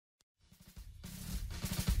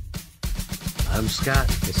I'm Scott.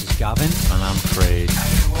 This is Gavin. And I'm Craig.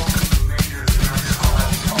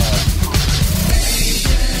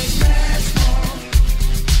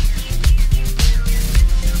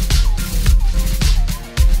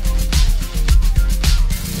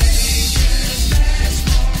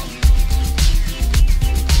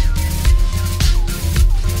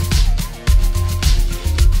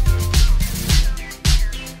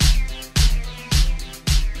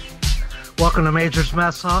 Welcome to Major's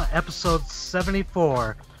Mess Hall, episode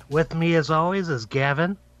 74. With me, as always, is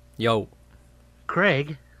Gavin. Yo.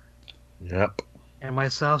 Craig. Yep. And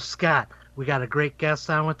myself, Scott. We got a great guest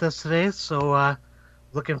on with us today, so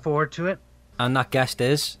looking forward to it. And that guest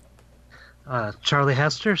is? Charlie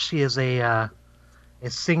Hester. She is a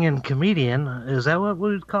singing comedian. Is that what we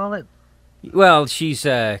would call it? Well, she's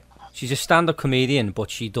a stand-up comedian, but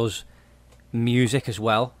she does music as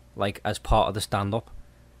well, like as part of the stand-up,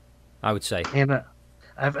 I would say. And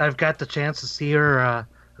I've got the chance to see her a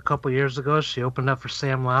couple years ago. She opened up for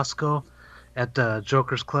Sam Lasco at the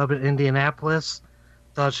Joker's Club in Indianapolis.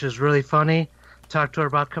 Thought she was really funny. Talked to her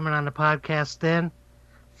about coming on the podcast then.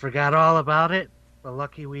 Forgot all about it, but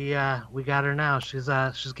lucky we got her now. She's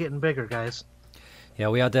getting bigger, guys. Yeah,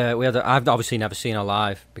 we had I've obviously never seen her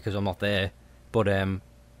live because I'm not there, but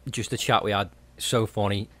just the chat we had, so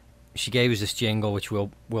funny. She gave us this jingle which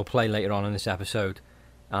we'll play later on in this episode.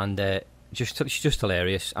 And she's just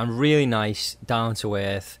hilarious and really nice, down to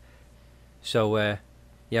earth. So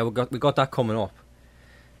yeah, we got that coming up.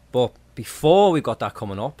 But before we got that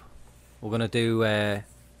coming up, we're gonna do.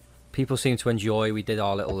 People seem to enjoy. We did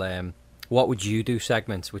our little "What Would You Do"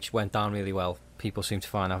 segment, which went down really well. People seem to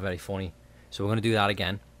find that very funny. So we're gonna do that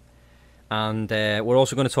again. And we're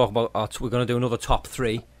also going to talk about. We're going to do another top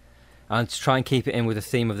 3, and to try and keep it in with the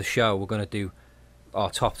theme of the show, we're going to do our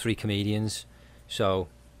top 3 comedians. So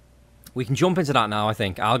we can jump into that now, I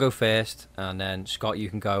think. I'll go first, and then Scott, you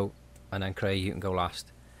can go, and then Craig, you can go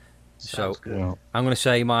last. Sounds good. I'm going to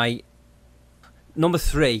say my number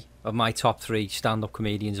 3 of my top 3 stand-up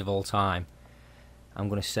comedians of all time, I'm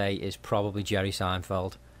going to say is probably Jerry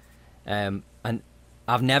Seinfeld. And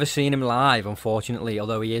I've never seen him live, unfortunately,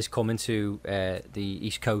 although he is coming to the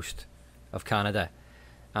east coast of Canada.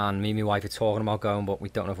 And me and my wife are talking about going, but we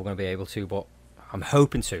don't know if we're going to be able to, but I'm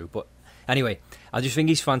hoping to. But anyway, I just think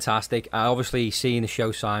he's fantastic. I obviously seen the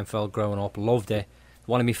show Seinfeld growing up, loved it.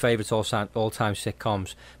 One of my favourite all-time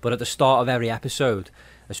sitcoms. But at the start of every episode,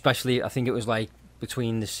 especially I think it was like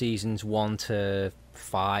between the seasons 1 to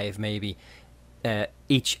 5 maybe,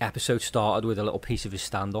 each episode started with a little piece of his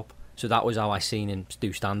stand-up. So that was how I seen him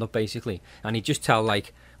do stand-up basically. And he'd just tell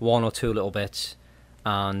like 1 or 2 little bits.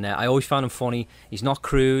 And I always found him funny. He's not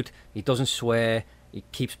crude, he doesn't swear, he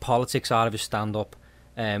keeps politics out of his stand-up.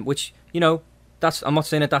 Which, you know, I'm not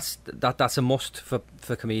saying that's a must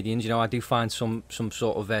for comedians. You know, I do find some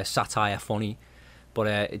sort of satire funny,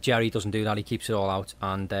 but Jerry doesn't do that. He keeps it all out,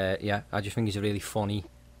 and yeah, I just think he's a really funny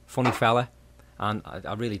fella, and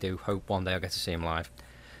I really do hope one day I get to see him live.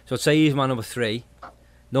 So I'd say he's my number 3.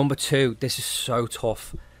 Number 2, this is so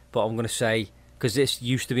tough, but I'm gonna say, because this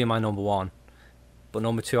used to be my number 1, but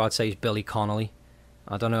number 2 I'd say is Billy Connolly.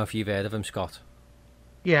 I don't know if you've heard of him, Scott.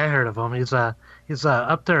 Yeah, I heard of him. He's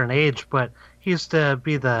up there in age, but he used to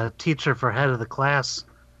be the teacher for Head of the Class.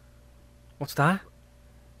 What's that?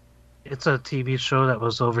 It's a TV show that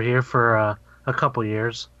was over here for a couple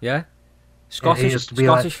years. Yeah? Scottish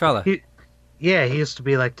fella? He used to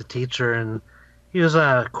be like the teacher, and he was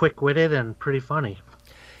quick-witted and pretty funny.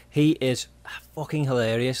 He is fucking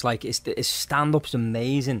hilarious. Like, his stand-up's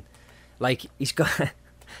amazing. Like, he's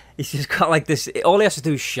just got like this, all he has to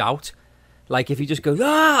do is shout. Like, if he just goes,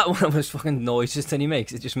 one of those fucking noises that he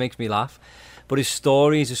makes, it just makes me laugh. But his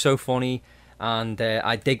stories are so funny, and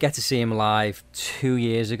I did get to see him live 2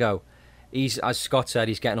 years ago. He's, as Scott said,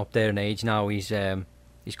 he's getting up there in age now. He's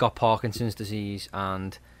got Parkinson's disease,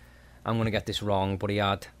 and I'm going to get this wrong, but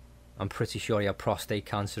I'm pretty sure he had prostate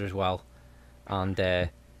cancer as well. And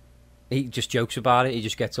he just jokes about it. He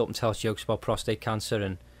just gets up and tells jokes about prostate cancer,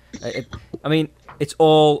 and I mean, it's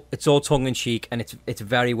all tongue in cheek, and it's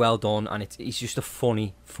very well done, and he's just a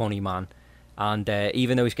funny man. And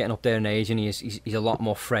even though he's getting up there in age, and he's a lot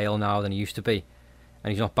more frail now than he used to be,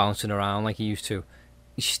 and he's not bouncing around like he used to,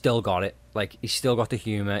 he's still got it. Like, he's still got the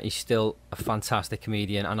humour. He's still a fantastic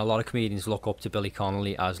comedian, and a lot of comedians look up to Billy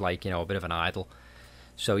Connolly as, like, you know, a bit of an idol.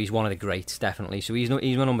 So he's one of the greats, definitely. So he's my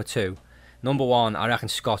number 2. Number 1, I reckon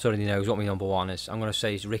Scott already knows what my number 1 is. I'm going to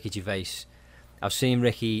say is Ricky Gervais. I've seen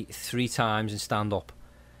Ricky 3 times in stand-up,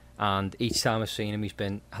 and each time I've seen him, he's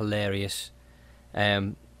been hilarious.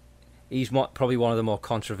 He's probably one of the more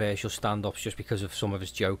controversial stand-ups just because of some of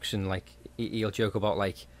his jokes, and like he'll joke about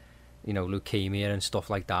like leukemia and stuff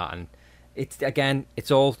like that. And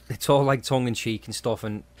it's all like tongue in cheek and stuff.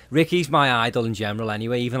 And Ricky's my idol in general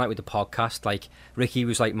anyway, even like with the podcast. Like Ricky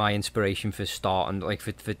was like my inspiration for starting, like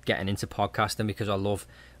for getting into podcasting, because I love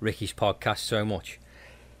Ricky's podcast so much.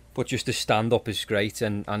 But just the stand-up is great,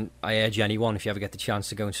 and I urge anyone, if you ever get the chance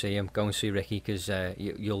to go and see him, go and see Ricky, because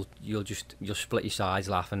you'll split your sides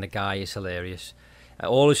laughing. The guy is hilarious.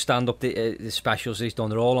 All his stand-up, the specials he's done,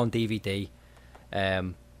 they're all on DVD.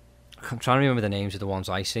 I'm trying to remember the names of the ones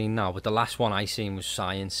I seen now, but the last one I seen was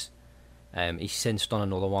Science. He's since done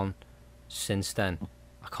another one since then.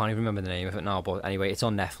 I can't even remember the name of it now, but anyway, it's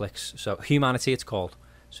on Netflix. So Humanity, it's called.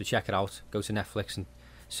 So check it out. Go to Netflix and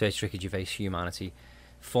search Ricky Gervais Humanity.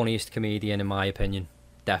 Funniest comedian in my opinion.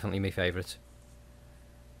 Definitely my favourite.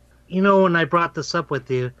 When I brought this up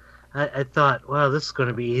with you, I thought, well, this is going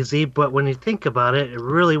to be easy, but when you think about it, it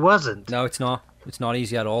really wasn't. No, it's not. It's not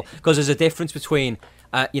easy at all, because there's a difference between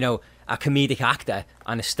a comedic actor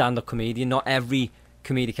and a stand-up comedian. Not every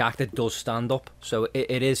comedic actor does stand-up, so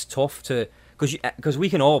it is tough to, because we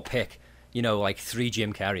can all pick like 3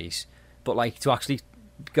 Jim Carreys, but like to actually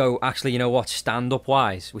go stand-up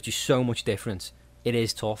wise, which is so much different, it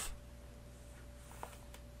is tough.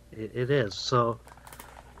 It is. So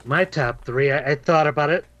my top 3, I thought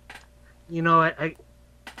about it. I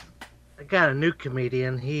got a new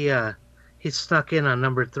comedian. He snuck in on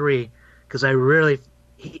number 3, because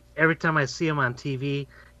every time I see him on TV,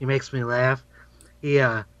 he makes me laugh. He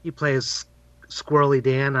plays Squirrely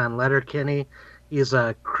Dan on Letterkenny. He's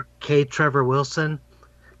K. Trevor Wilson.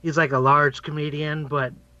 He's like a large comedian,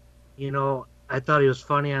 but I thought he was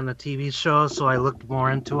funny on the TV show, so I looked more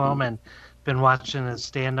into him and been watching his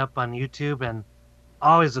stand-up on YouTube, and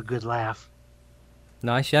always a good laugh.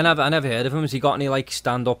 Nice. Yeah, I never heard of him. Has he got any like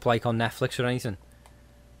stand-up like on Netflix or anything?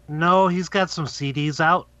 No, he's got some CDs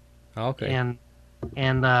out. Okay. And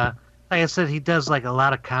like I said, he does like a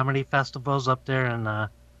lot of comedy festivals up there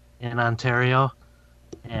in Ontario,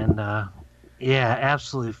 and yeah,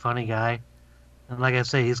 absolutely funny guy. And like I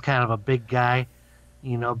say, he's kind of a big guy,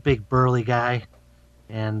 big burly guy,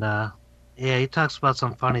 and yeah, he talks about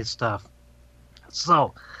some funny stuff.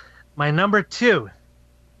 So, my number 2,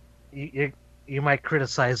 you might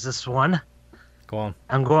criticize this one. Go on.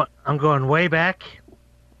 I'm going way back.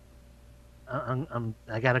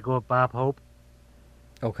 I gotta go with Bob Hope.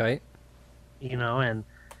 Okay. And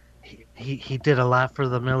he did a lot for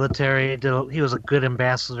the military. He was a good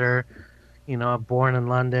ambassador. Born in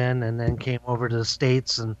London and then came over to the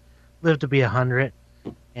States and lived to be 100.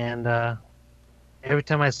 And every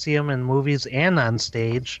time I see him in movies and on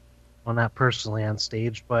stage, well, not personally on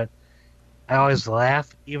stage, but I always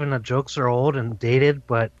laugh. Even the jokes are old and dated,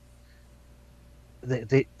 but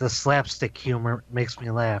the slapstick humor makes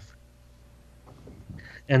me laugh.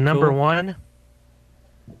 And number 1,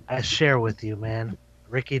 I share with you, man,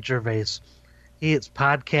 Ricky Gervais. His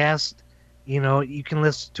podcast, you can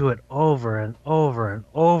listen to it over and over and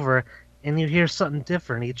over, and you hear something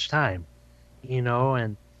different each time,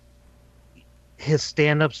 and his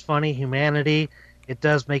stand-up's funny. Humanity, it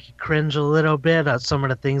does make you cringe a little bit at some of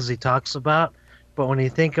the things he talks about, but when you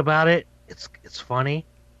think about it, it's funny.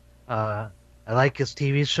 I like his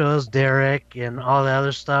TV shows, Derek, and all the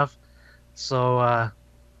other stuff. So,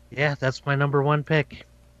 yeah, that's my number 1 pick.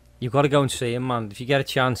 You've got to go and see him, man. If you get a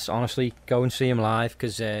chance, honestly, go and see him live,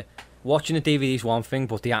 because watching the DVD is one thing,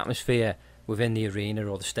 but the atmosphere within the arena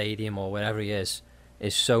or the stadium or wherever he is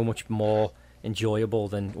so much more enjoyable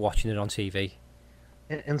than watching it on TV.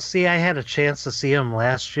 And see, I had a chance to see him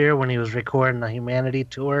last year when he was recording the Humanity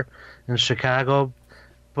Tour in Chicago,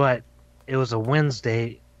 but it was a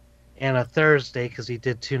Wednesday and a Thursday because he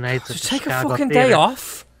did 2 nights at the take Chicago a fucking Theater. day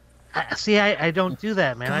off. I don't do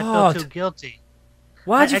that, man. God. I feel too guilty.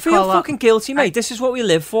 Why do you feel fucking guilty, mate? This is what we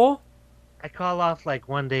live for. I call off like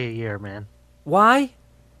 1 day a year, man. Why?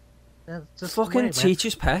 Just fucking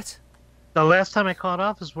teacher's pet. The last time I called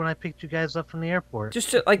off is when I picked you guys up from the airport.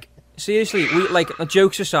 Just to, seriously,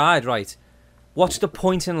 jokes aside, right? What's the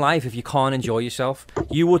point in life if you can't enjoy yourself?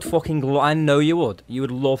 You would I know you would. You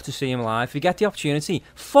would love to see him live. If you get the opportunity,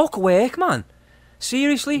 fuck work, man.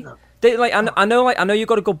 Seriously. No. I know you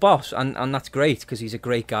got a good boss, and that's great because he's a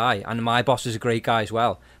great guy, and my boss is a great guy as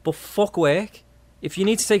well. But fuck work. If you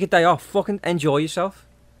need to take a day off, fucking enjoy yourself.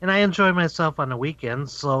 And I enjoy myself on the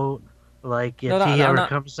weekends, so if he ever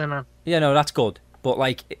comes in on... Yeah, no, that's good.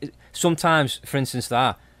 But sometimes, for instance,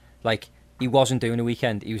 he wasn't doing a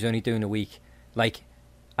weekend, he was only doing a week.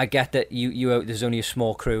 I get that you there's only a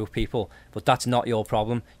small crew of people, but that's not your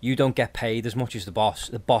problem. You don't get paid as much as the boss.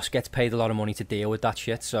 The boss gets paid a lot of money to deal with that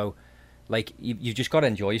shit, so Like you just got to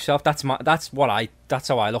enjoy yourself. That's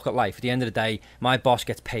how I look at life. At the end of the day, my boss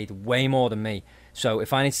gets paid way more than me. So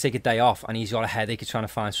if I need to take a day off and he's got a headache of trying to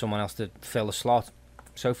find someone else to fill the slot,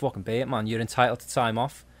 so fucking be it, man. You're entitled to time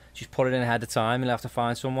off. Just put it in ahead of time and you'll have to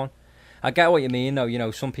find someone. I get what you mean though. You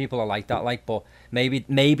know, some people are like that, like, but maybe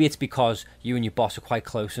it's because you and your boss are quite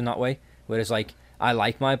close in that way. Whereas like I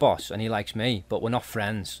like my boss and he likes me, but we're not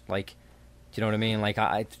friends. Like, do you know what I mean? Like,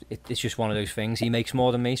 it's just one of those things. He makes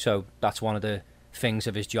more than me, so that's one of the things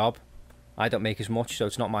of his job. I don't make as much, so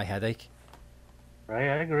it's not my headache. Right,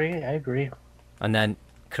 I agree. And then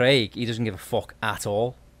Craig, he doesn't give a fuck at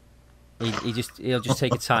all. He'll just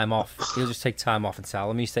take a time off. He'll just take time off and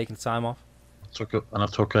tell him he's taking time off. I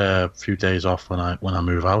took a few days off when I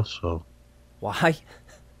move out. So why?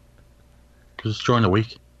 Because it's during the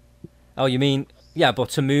week. Oh, you mean but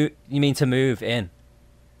to move? You mean to move in?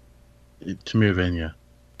 To move in, yeah.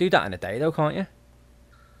 Do that in a day, though, can't you?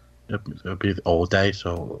 It'll be all day,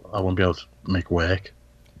 so I won't be able to make work.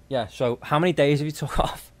 Yeah, so how many days have you took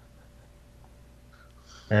off?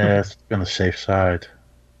 It's on the safe side.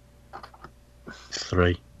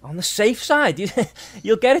 3. On the safe side?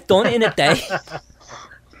 You'll get it done in a day.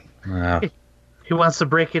 Yeah. He wants to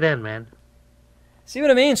break it in, man. See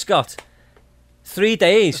what I mean, Scott? 3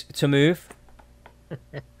 days to move.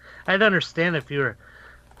 I'd understand if you were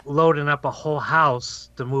loading up a whole house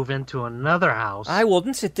to move into another house. I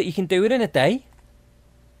wouldn't. You can do it in a day.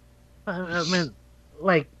 I mean,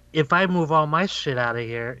 like, if I move all my shit out of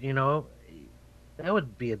here, you know, that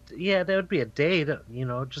would be a day to, you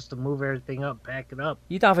know, just to move everything up, pack it up.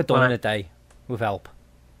 You'd have it done in a day with help.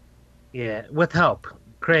 Yeah, with help.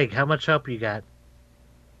 Craig, how much help you got?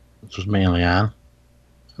 It's just me and Leanne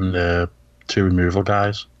and the 2 removal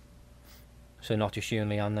guys. So not just you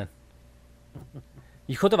and Leanne then.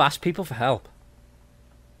 You could have asked people for help.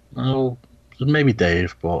 Oh, maybe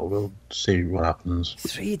Dave, but we'll see what happens.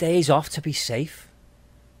 3 days off to be safe.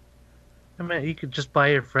 I mean, you could just buy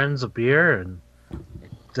your friends a beer and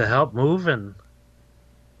to help move and.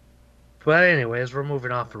 But anyways, we're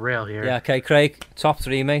moving off the rail here. Yeah, okay, Craig. Top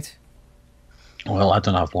 3, mate. Well, I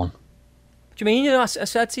don't have one. What do you mean? I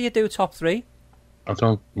said to you do top 3. I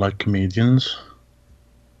don't like comedians.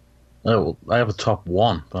 Oh, I have a top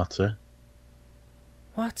 1, that's it.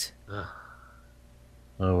 What?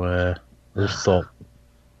 So, I just thought...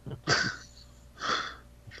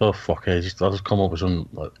 fuck it, I'll just come up with some,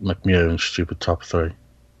 like, make my own stupid top 3.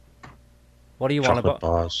 What do you want about?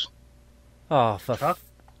 Chocolate bars. Oh, for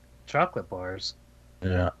chocolate bars?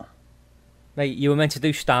 Yeah. Mate, you were meant to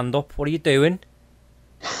do stand-up. What are you doing?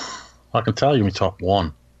 I can tell you my top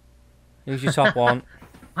 1. Who's your top 1?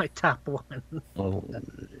 My top 1. Well,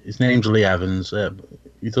 his name's Lee Evans.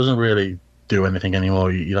 He doesn't really do anything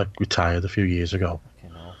anymore. He like retired a few years ago.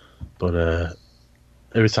 Okay, no. But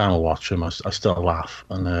every time I watch him, I still laugh.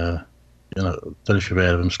 And you know, don't know if you've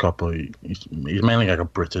heard of him, Scott, but he's mainly like a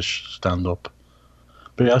British stand-up.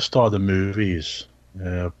 But yeah, I started movies.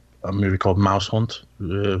 A movie called Mouse Hunt.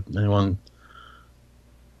 Anyone?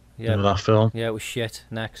 Yeah. Remember that film? Yeah, it was shit.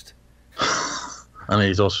 Next. And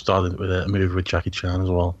he's also started with a movie with Jackie Chan as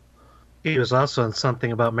well. He was also in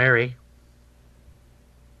Something About Mary.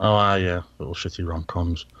 Oh, yeah, little shitty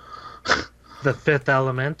rom-coms. The Fifth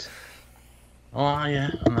Element. Oh,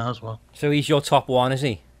 yeah, and that as well. So he's your top 1, is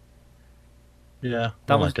he? Yeah,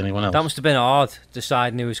 not like anyone else. That must have been hard,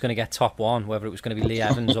 deciding who was going to get top 1, whether it was going to be Lee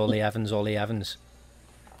Evans or Lee Evans or Lee Evans.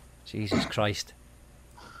 Jesus Christ.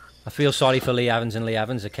 I feel sorry for Lee Evans and Lee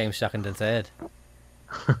Evans that came 2nd and 3rd.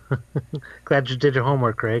 Glad you did your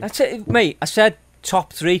homework, Craig. That's it, mate. I said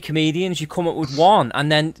top 3 comedians. You come up with 1,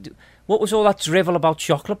 and then what was all that drivel about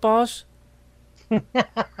chocolate bars? I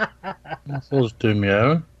was doing my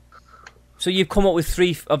own. So you've come up with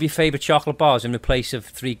 3 of your favourite chocolate bars in the place of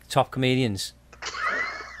 3 top comedians.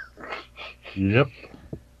 Yep.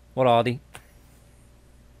 What are they?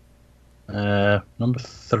 Number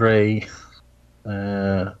 3,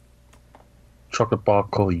 chocolate bar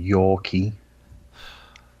called Yorkie.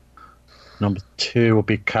 Number 2 will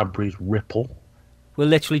be Cadbury's Ripple. We're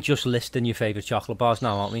literally just listing your favourite chocolate bars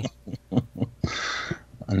now, aren't we?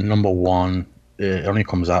 And number 1, it only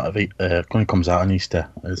comes out on Easter.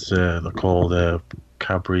 It's they're called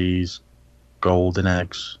Cadbury's Golden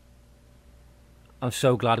Eggs. I'm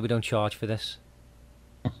so glad we don't charge for this.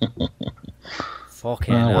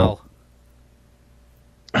 Fucking Oh, hell.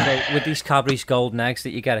 So with these Cadbury's Golden Eggs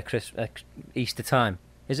that you get at Easter time,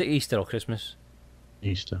 is it Easter or Christmas?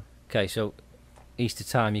 Easter. Okay, so Easter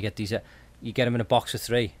time you get these. You get them in a box of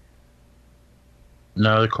 3.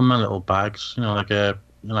 No, they come in little bags. You know, like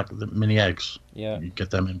the mini eggs. Yeah. You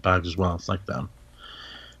get them in bags as well. It's like them.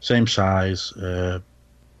 Same size.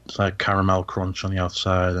 It's like caramel crunch on the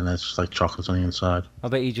outside, and it's like chocolate on the inside. I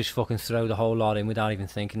bet you just fucking throw the whole lot in without even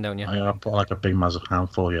thinking, don't you? I put like a big massive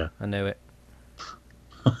handful, yeah. I knew it.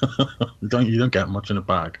 You don't get much in a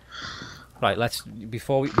bag. Right, let's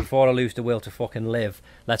before I lose the will to fucking live,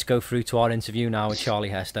 let's go through to our interview now with Charlie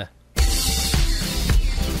Hester.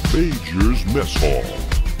 Major's Mess Hall.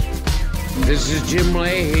 This is Jim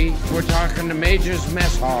Leahy. We're talking to Major's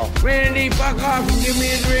Mess Hall. Randy, fuck off and give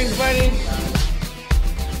me a drink, buddy.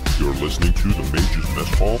 You're listening to the Major's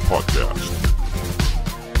Mess Hall podcast.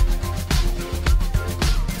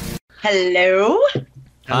 Hello.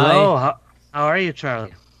 Hello. How are you,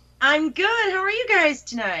 Charlie? I'm good. How are you guys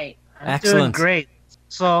tonight? I'm Excellent. doing great.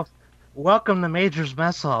 So, welcome to Major's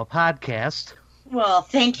Mess Hall podcast. Well,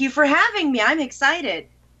 thank you for having me. I'm excited.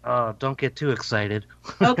 Oh, don't get too excited.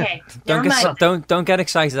 Okay. Never mind. Don't get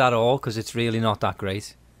excited at all, because it's really not that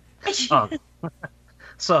great. Oh.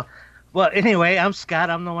 So, well, anyway, I'm Scott.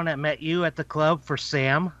 I'm the one that met you at the club for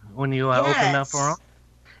Sam when you opened up for him.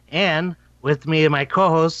 And with me, my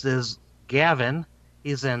co-host is Gavin.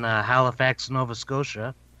 He's in Halifax, Nova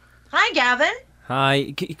Scotia. Hi, Gavin.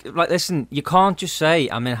 Hi. Like, listen, you can't just say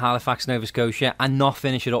I'm in Halifax, Nova Scotia, and not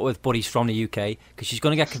finish it up with "but he's from the UK," because she's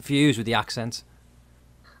going to get confused with the accent.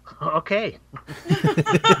 Okay.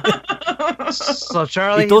 So,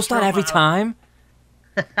 Charlie... He does that every time.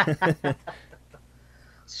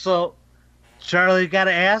 So, Charlie, you got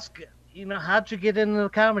to ask, how'd you get into the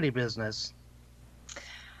comedy business?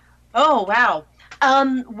 Oh, wow.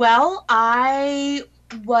 Well, I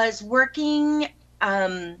was working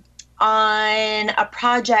on a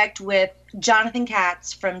project with Jonathan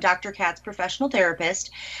Katz from Dr. Katz Professional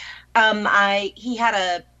Therapist. He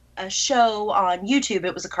had a show on YouTube.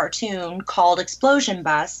 It was a cartoon called Explosion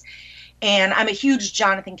Bus. And I'm a huge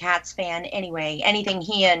Jonathan Katz fan anyway. Anything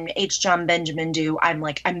he and H. John Benjamin do, I'm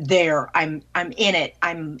there. I'm in it.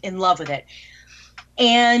 I'm in love with it.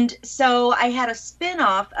 And so I had a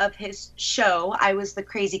spin-off of his show. I was the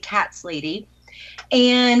Crazy Cats lady.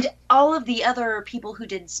 And all of the other people who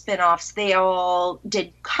did spin-offs, they all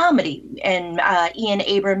did comedy. And Ian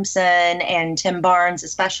Abramson and Tim Barnes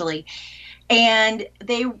especially. And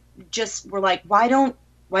they just were like, why don't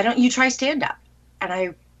you try stand-up? And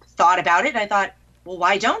I thought about it, and I thought, well,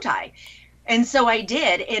 why don't I? And so I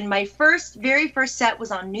did. And my very first set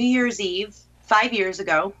was on New Year's Eve 5 years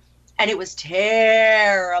ago, and it was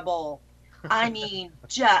terrible. I mean,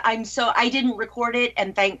 I didn't record it,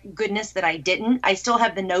 and thank goodness that I didn't. I still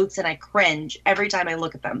have the notes, and I cringe every time I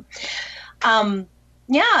look at them.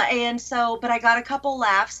 Yeah, and so, but I got a couple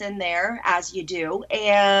laughs in there, as you do,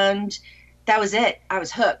 and that was it. I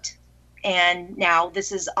was hooked. And now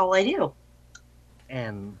this is all I do.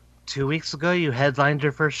 And 2 weeks ago, you headlined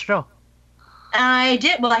your first show. I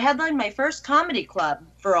did. Well, I headlined my first comedy club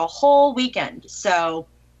for a whole weekend. So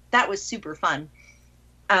that was super fun.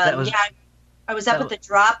 I was up at the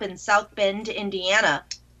Drop in South Bend, Indiana.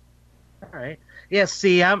 All right. Yeah,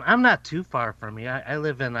 see, I'm not too far from you. I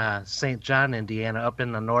live in St. John, Indiana, up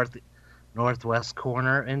in the northwest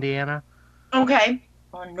corner, Indiana. Okay.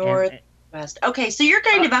 On northwest. Okay, so you're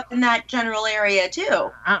kind of up in that general area, too.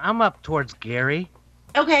 I'm up towards Gary.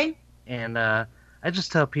 Okay. And I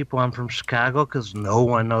just tell people I'm from Chicago because no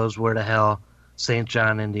one knows where the hell St.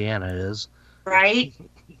 John, Indiana is. Right?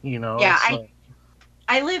 Yeah, so.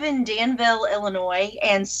 I live in Danville, Illinois,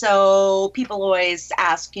 and so people always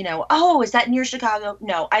ask, oh, is that near Chicago?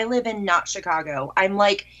 No, I live in not Chicago. I'm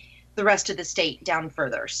like the rest of the state down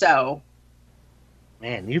further, so.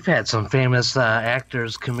 Man, you've had some famous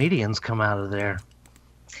actors, comedians come out of there.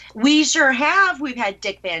 We sure have. We've had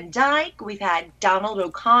Dick Van Dyke. We've had Donald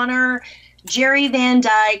O'Connor, Jerry Van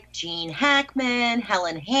Dyke, Gene Hackman,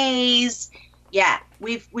 Helen Hayes. Yeah,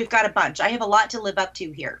 we've got a bunch. I have a lot to live up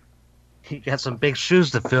to here. You got some big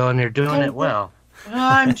shoes to fill, and you're doing it well. Oh,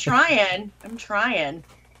 I'm trying.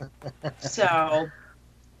 So.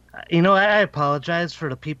 I apologize for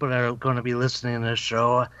the people that are going to be listening to this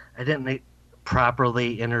show. I didn't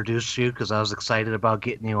properly introduce you because I was excited about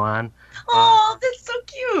getting you on. Oh, that's so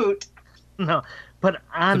cute. No, but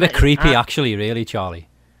a bit creepy, actually, really, Charlie.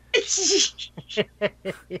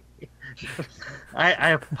 I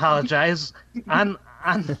apologize.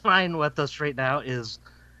 Online with us right now is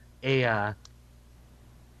a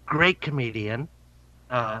great comedian.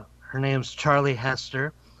 Her name's Charlie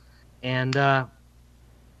Hester, and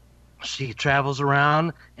she travels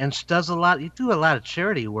around and she does a lot. You do a lot of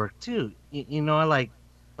charity work too. Like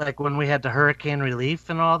when we had the hurricane relief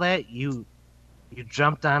and all that. You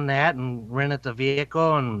jumped on that and rented the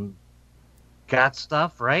vehicle and got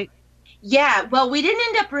stuff, right? Yeah, well, we didn't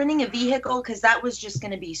end up renting a vehicle because that was just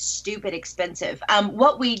going to be stupid expensive.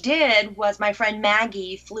 What we did was my friend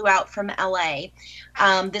Maggie flew out from LA.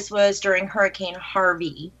 This was during Hurricane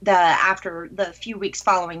Harvey, after the few weeks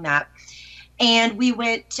following that. And we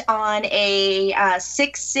went on a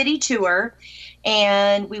 6-city tour,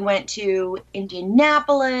 and we went to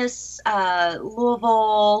Indianapolis,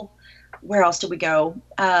 Louisville. Where else did we go?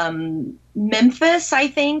 Memphis, I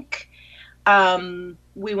think.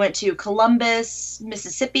 We went to Columbus,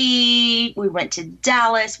 Mississippi. We went to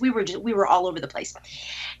Dallas. We were all over the place.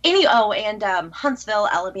 And Huntsville,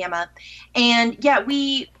 Alabama. And yeah,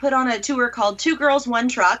 we put on a tour called Two Girls, One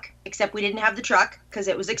Truck, except we didn't have the truck because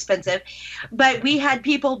it was expensive. But we had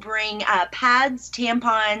people bring pads,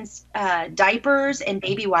 tampons, diapers, and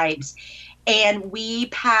baby wipes. And we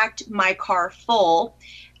packed my car full.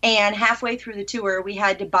 And halfway through the tour, we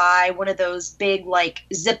had to buy one of those big, like,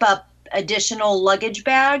 zip-up additional luggage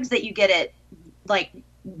bags that you get at, like,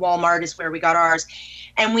 Walmart is where we got ours.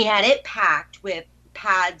 And we had it packed with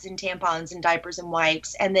pads and tampons and diapers and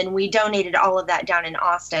wipes. And then we donated all of that down in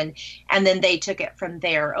Austin. And then they took it from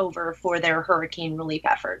there over for their hurricane relief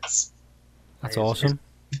efforts. That's awesome.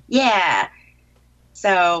 Yeah.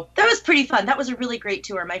 So that was pretty fun. That was a really great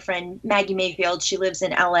tour. My friend Maggie Mayfield, she lives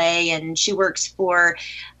in LA and she works for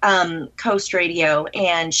Coast Radio,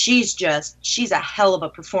 and she's a hell of a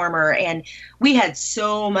performer, and we had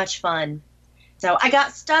so much fun. So I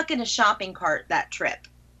got stuck in a shopping cart that trip.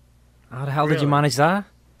 How the hell did you manage that?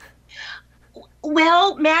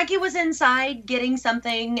 Well, Maggie was inside getting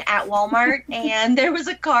something at Walmart, and there was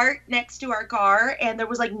a cart next to our car, and there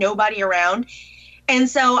was like nobody around. And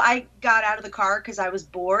so I got out of the car because I was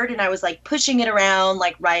bored, and I was like pushing it around,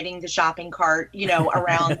 like riding the shopping cart,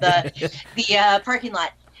 around the parking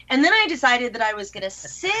lot. And then I decided that I was going to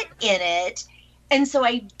sit in it. And so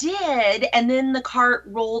I did. And then the cart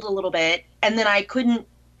rolled a little bit, and then I couldn't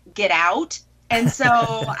get out. And so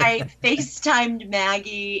I FaceTimed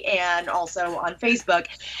Maggie and also on Facebook.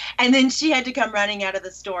 And then she had to come running out of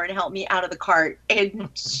the store and help me out of the cart. And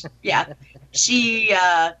she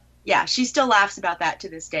still laughs about that to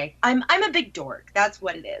this day. I'm a big dork. That's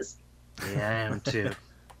what it is. Yeah, I am too.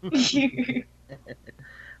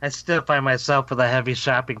 I still find myself with a heavy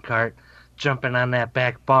shopping cart jumping on that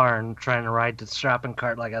back bar and trying to ride the shopping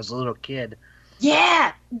cart like I was a little kid.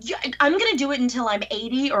 Yeah, I'm going to do it until I'm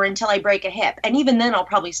 80 or until I break a hip. And even then I'll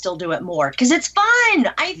probably still do it more because it's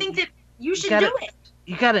fun. I think that you should do it.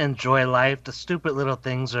 You got to enjoy life. The stupid little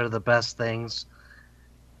things are the best things.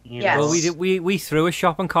 Yes. Well, we threw a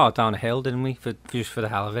shopping cart down a hill, didn't we? Just for the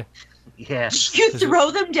hell of it. Yeah. You throw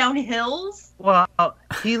them down hills? Well,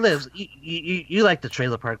 he lives. You like the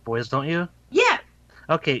Trailer Park Boys, don't you? Yeah.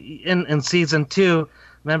 Okay. In season 2,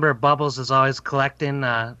 remember Bubbles is always collecting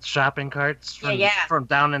shopping carts from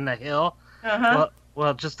down in the hill.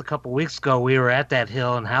 Well, just a couple weeks ago, we were at that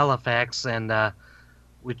hill in Halifax, and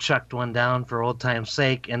we chucked one down for old time's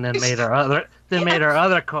sake, and then made our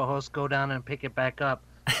other co-host go down and pick it back up.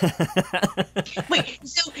 Wait,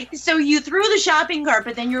 so you threw the shopping cart,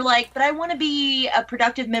 but then you're like, but I want to be a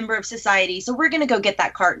productive member of society, so we're going to go get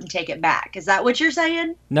that cart and take it back. Is that what you're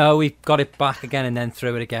saying? No, we got it back again and then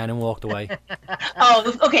threw it again and walked away.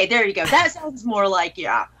 Oh, okay, there you go. That sounds more like,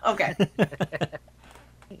 yeah, okay.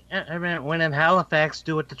 I mean, when in Halifax,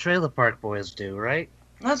 do what the Trailer Park Boys do, right?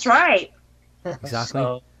 That's right.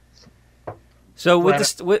 Exactly. So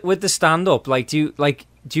with the stand-up, do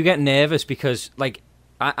you get nervous because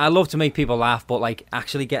I love to make people laugh, but like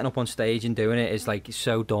actually getting up on stage and doing it is like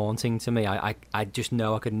so daunting to me. I just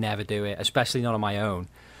know I could never do it, especially not on my own.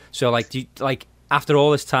 So do you, after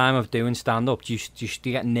all this time of doing stand up, do you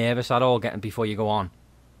get nervous at all before you go on?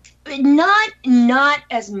 Not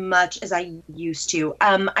as much as I used to.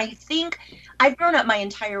 I think I've grown up my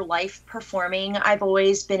entire life performing. I've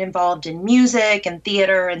always been involved in music and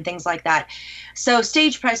theater and things like that. So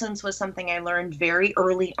stage presence was something I learned very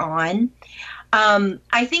early on.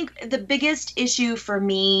 I think the biggest issue for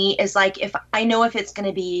me is if it's going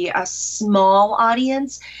to be a small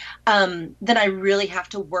audience, then I really have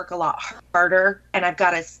to work a lot harder, and I've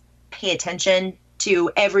got to pay attention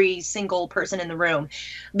to every single person in the room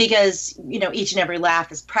because, each and every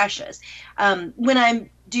laugh is precious. When I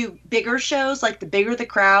do bigger shows, the bigger the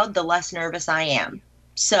crowd, the less nervous I am.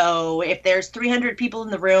 So if there's 300 people in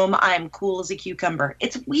the room, I'm cool as a cucumber.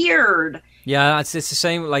 It's weird. Yeah, it's the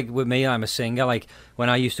same with me. I'm a singer. When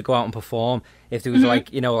I used to go out and perform, if there was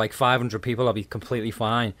 500 people, I'd be completely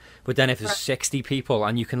fine. But then if there's 60 people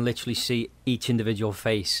and you can literally see each individual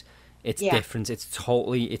face, it's different.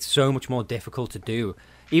 It's so much more difficult to do.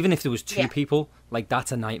 Even if there was 2 people,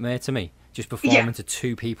 that's a nightmare to me just performing to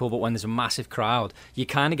two people. But when there's a massive crowd, you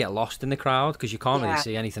kind of get lost in the crowd because you can't really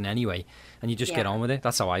see anything anyway, and you just get on with it.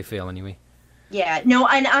 That's how I feel anyway. Yeah, no,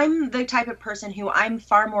 and I'm the type of person who I'm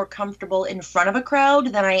far more comfortable in front of a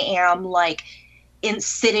crowd than I am like in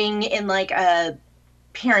sitting in like a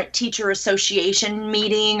parent-teacher association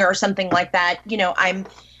meeting or something like that. You know,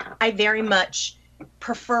 I very much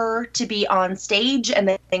prefer to be on stage and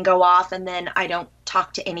then go off, and then I don't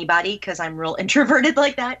talk to anybody because I'm real introverted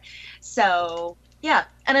like that. So yeah,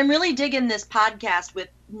 and I'm really digging this podcast with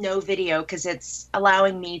no video because it's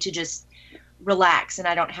allowing me to just relax and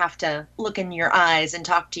I don't have to look in your eyes and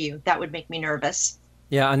talk to you. That would make me nervous.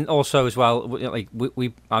 Yeah, and also as well, like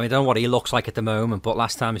we I don't know what he looks like at the moment, but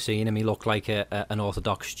last time I seen him, he looked like an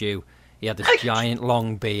Orthodox Jew. He had this giant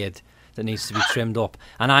long beard that needs to be trimmed up,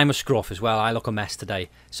 and I'm a scruff as well. I look a mess today,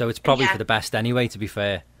 so it's probably for the best anyway. To be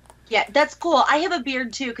fair. Yeah, that's cool. I have a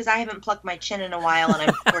beard too because I haven't plucked my chin in a while, and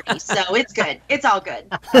I'm 40, so it's good. It's all good.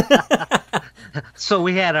 So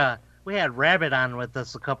we had Rabbit on with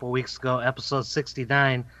us a couple weeks ago, episode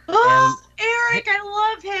 69. Oh, Eric,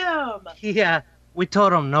 I love him. Yeah, we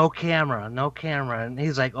told him no camera, and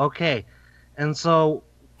he's like, okay. And so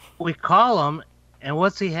we call him, and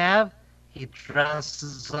what's he have? He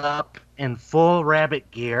dresses up in full Rabbit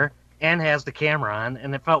gear and has the camera on,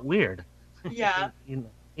 and it felt weird. Yeah.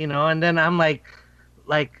 You know, and then I'm like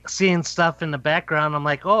seeing stuff in the background. I'm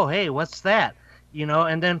like, oh, hey, what's that? You know,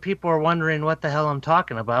 and then people are wondering what the hell I'm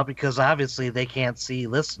talking about because obviously they can't see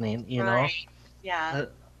listening, you know. Yeah.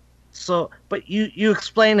 So, but you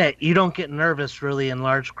explain that you don't get nervous really in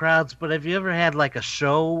large crowds, but have you ever had like a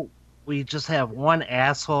show where you just have one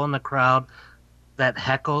asshole in the crowd that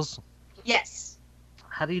heckles? Yes.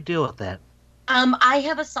 How do you deal with that? I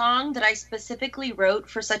have a song that I specifically wrote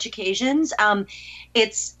for such occasions.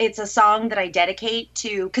 It's a song that I dedicate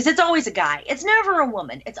to, because it's always a guy. It's never a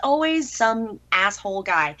woman. It's always some asshole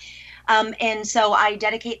guy. And so I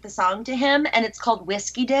dedicate the song to him, and it's called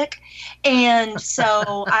Whiskey Dick. And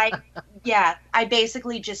so I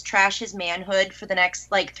basically just trash his manhood for the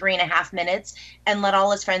next like 3.5 minutes and let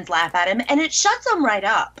all his friends laugh at him, and it shuts him right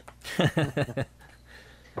up.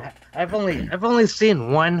 I've only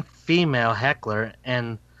seen one female heckler,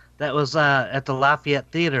 and that was at the Lafayette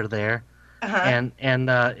Theater there, and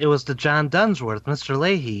it was the John Dunsworth, Mr.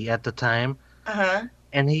 Leahy at the time,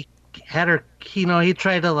 and he had her, you know, he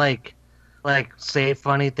tried to like say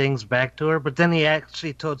funny things back to her, but then he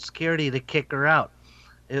actually told security to kick her out.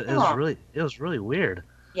 It was really weird.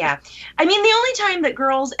 Yeah, I mean, the only time that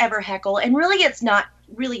girls ever heckle, and really it's not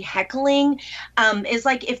really heckling, is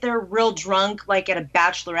like if they're real drunk, like at a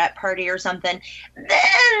bachelorette party or something,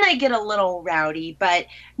 then they get a little rowdy. But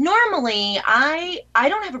normally I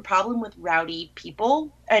don't have a problem with rowdy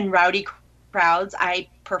people and rowdy crowds. I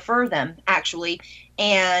prefer them, actually.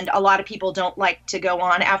 And a lot of people don't like to go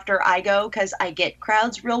on after I go because I get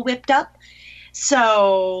crowds real whipped up.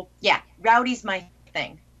 So yeah, rowdy's my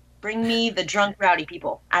thing. Bring me the drunk rowdy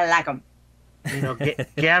people. I like them. You know,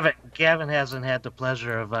 Gavin hasn't had the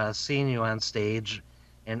pleasure of seeing you on stage,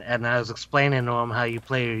 and I was explaining to him how you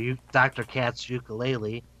play your Dr. Katz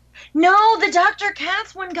ukulele. No, the Dr.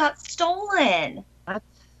 Katz one got stolen. What?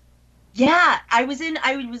 Yeah, I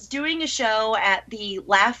was doing a show at the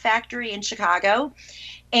Laugh Factory in Chicago,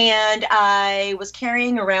 and I was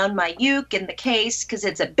carrying around my uke in the case because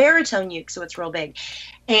it's a baritone uke, so it's real big.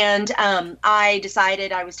 And I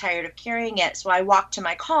decided I was tired of carrying it, so I walked to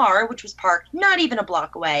my car, which was parked not even a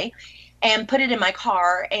block away, and put it in my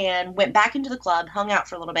car and went back into the club, hung out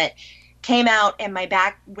for a little bit, came out, and my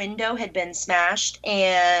back window had been smashed,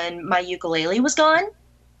 and my ukulele was gone.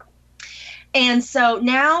 And so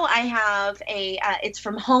now I have it's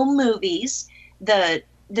from Home Movies, the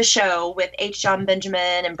show with H. John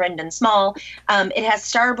Benjamin and Brendan Small. It has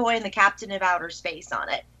Starboy and the Captain of Outer Space on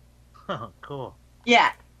it. Oh, cool.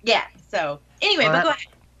 Yeah. So anyway, well, but go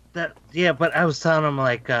ahead. But I was telling him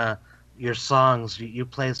like your songs. You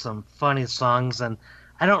play some funny songs, and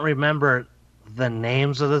I don't remember the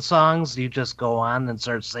names of the songs. You just go on and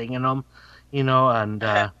start singing them, you know. And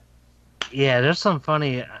there's some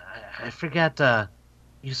funny. I forgot.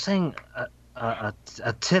 You sang a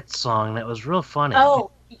tit song that was real funny. Oh,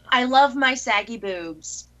 I love my saggy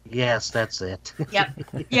boobs. Yes, that's it.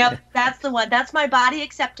 Yep, that's the one. That's my body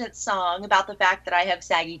acceptance song about the fact that I have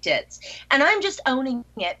saggy tits. And I'm just owning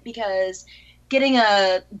it because getting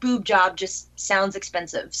a boob job just sounds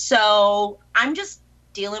expensive. So I'm just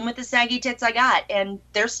dealing with the saggy tits I got, and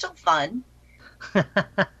they're still fun.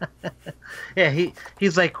 Yeah,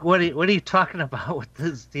 he's like, what are you talking about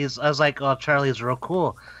with these? I was like, oh, Charlie's real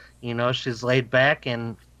cool. You know, she's laid back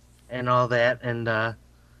and all that. And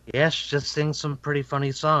Yeah, she just sings some pretty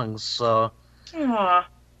funny songs. So, Aw.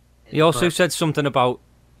 He also but- said something about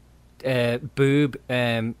boob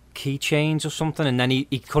keychains or something, and then he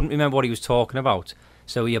couldn't remember what he was talking about,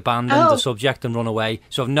 so he abandoned the Oh. subject and run away.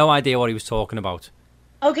 So I've no idea what he was talking about.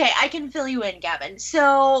 Okay, I can fill you in, Gavin.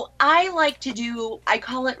 So I like to I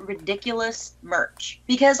call it ridiculous merch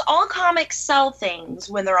because all comics sell things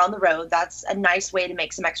when they're on the road. That's a nice way to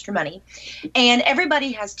make some extra money. And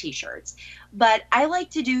everybody has t-shirts. But I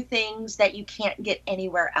like to do things that you can't get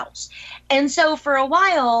anywhere else. And so for a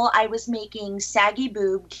while, I was making saggy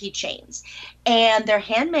boob keychains. And they're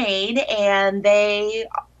handmade and they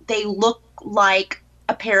look like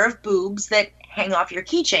a pair of boobs that hang off your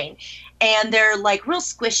keychain. And they're like real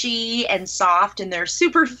squishy and soft, and they're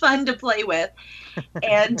super fun to play with.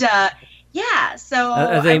 And yeah, so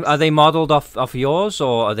Are they modelled off yours,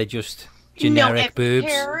 or are they just generic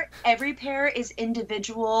boobs? Every pair is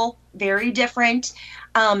individual, very different.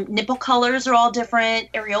 Nipple colors are all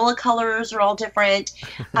different. Areola colors are all different.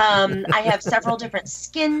 I have several different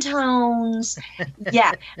skin tones.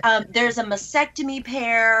 Yeah. There's a mastectomy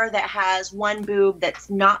pair that has one boob that's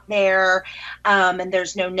not there, and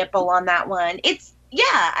there's no nipple on that one.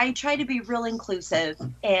 I try to be real inclusive,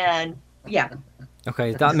 and yeah.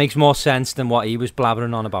 Okay, that makes more sense than what he was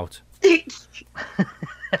blabbering on about.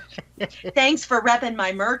 Thanks for repping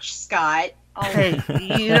my merch, Scott. Hey,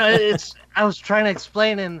 I was trying to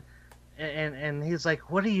explain, and he's like,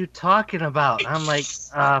 "What are you talking about?" I'm like,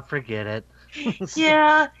 forget it.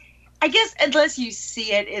 Yeah, I guess unless you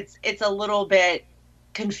see it, it's a little bit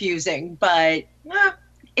confusing, but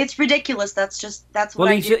it's ridiculous. That's what Well,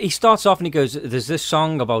 I do. he starts off and he goes, "There's this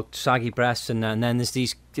song about saggy breasts, and then there's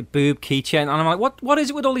these boob keychain," and I'm like, "What is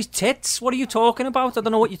it with all these tits? What are you talking about? I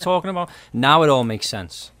don't know what you're talking about." Now it all makes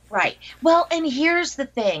sense. Right. Well, and here's the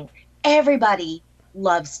thing. Everybody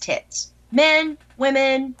loves tits. Men,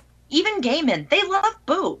 women, even gay men. They love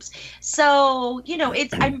boobs. So,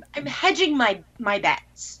 I'm hedging my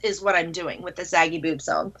bets is what I'm doing with the saggy boob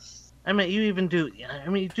song. I mean,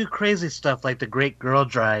 you do crazy stuff like the Great Girl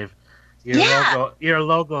Drive. Your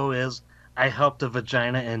logo is, "I helped a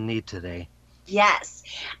vagina in need today." Yes.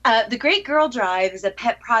 The Great Girl Drive is a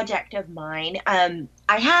pet project of mine.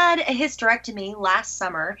 I had a hysterectomy last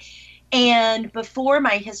summer, and before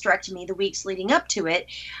my hysterectomy, the weeks leading up to it,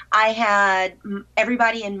 I had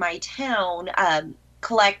everybody in my town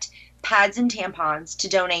collect pads and tampons to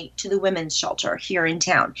donate to the women's shelter here in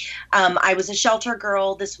town. I was a shelter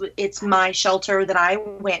girl. It's my shelter that I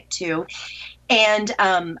went to, and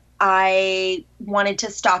I wanted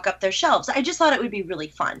to stock up their shelves. I just thought it would be really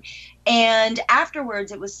fun. And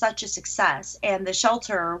afterwards, it was such a success, and the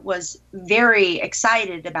shelter was very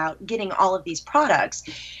excited about getting all of these products.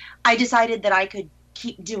 I decided that I could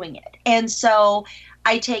keep doing it. And so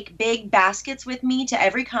I take big baskets with me to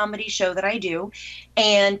every comedy show that I do,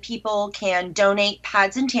 and people can donate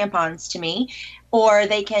pads and tampons to me, or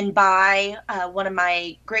they can buy one of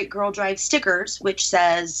my Great Girl Drive stickers, which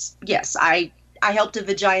says, "Yes, I helped a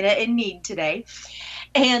vagina in need today."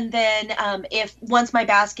 And then if once my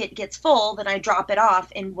basket gets full, then I drop it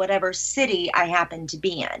off in whatever city I happen to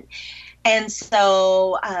be in. And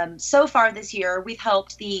so, so far this year, we've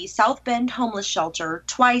helped the South Bend Homeless Shelter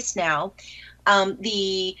twice now,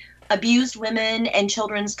 the Abused Women and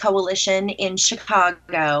Children's Coalition in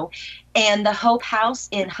Chicago, and the Hope House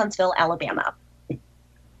in Huntsville, Alabama.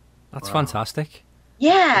 That's Wow. fantastic.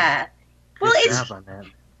 Yeah. Well, Good it's job on that.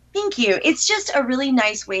 Thank you. It's just a really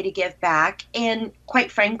nice way to give back. And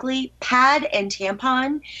quite frankly, pad and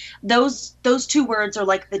tampon, those two words are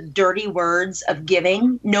like the dirty words of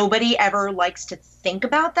giving. Nobody ever likes to think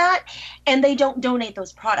about that. And they don't donate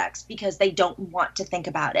those products because they don't want to think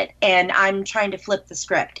about it. And I'm trying to flip the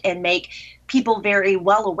script and make people very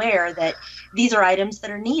well aware that these are items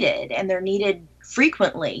that are needed, and they're needed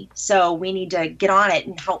frequently. So we need to get on it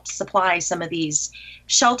and help supply some of these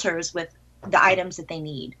shelters with the items that they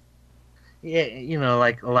need. Yeah,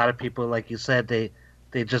 like a lot of people, like you said, they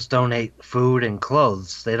just donate food and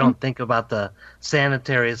clothes. They don't think about the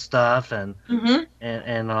sanitary stuff and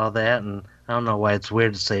all that. And I don't know why it's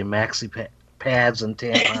weird to say maxi pads and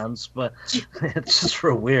tampons, but it's just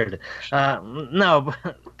real weird. No,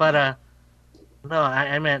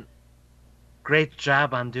 I meant great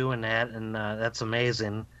job on doing that, and that's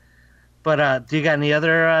amazing. But do you got any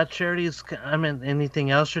other charities? I mean, anything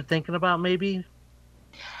else you're thinking about, maybe?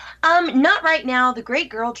 Not right now. The Great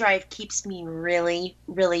Girl Drive keeps me really,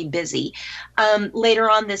 really busy. Later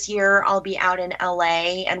on this year, I'll be out in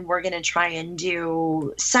LA, and we're going to try and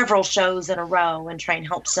do several shows in a row and try and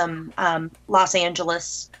help some Los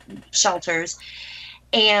Angeles shelters.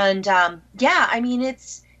 And I mean,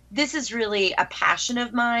 this is really a passion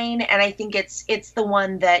of mine, and I think it's the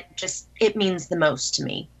one that just, it means the most to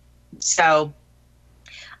me. So,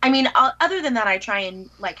 I mean, other than that, I try and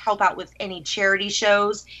like help out with any charity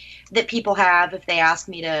shows that people have. If they ask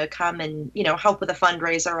me to come and, you know, help with a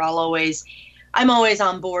fundraiser, I'm always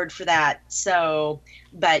on board for that. So,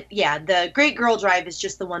 but yeah, the Great Girl Drive is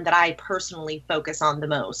just the one that I personally focus on the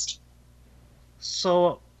most.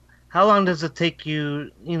 So, how long does it take you,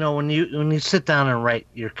 you know, when you sit down and write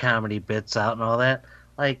your comedy bits out and all that?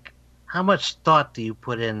 Like, how much thought do you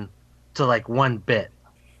put in to like one bit?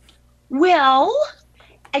 Well,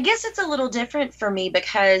 I guess it's a little different for me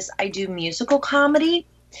because I do musical comedy.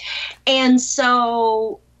 And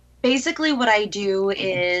so basically what I do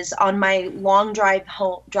is on my long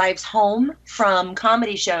drives home from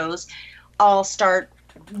comedy shows, I'll start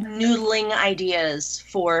noodling ideas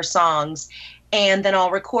for songs, and then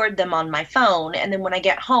I'll record them on my phone. And then when I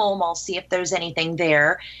get home, I'll see if there's anything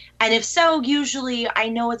there. And if so, usually I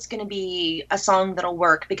know it's going to be a song that'll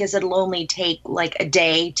work because it'll only take like a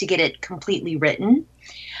day to get it completely written.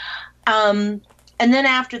 And then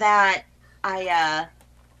after that, I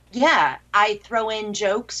throw in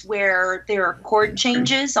jokes where there are chord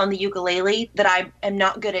changes on the ukulele that I am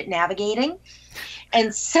not good at navigating.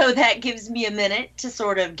 And so that gives me a minute to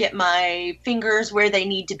sort of get my fingers where they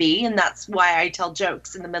need to be. And that's why I tell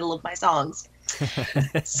jokes in the middle of my songs.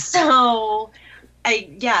 So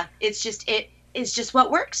it's just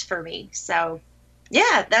what works for me. So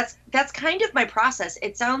yeah, that's kind of my process.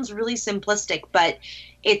 It sounds really simplistic, but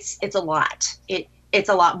it's a lot. It's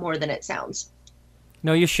a lot more than it sounds.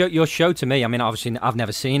 No, your show to me, I mean, obviously I've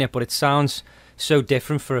never seen it, but it sounds so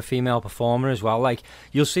different for a female performer as well. Like,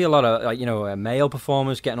 you'll see a lot of, like, you know, male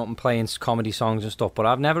performers getting up and playing comedy songs and stuff, but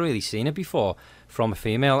I've never really seen it before from a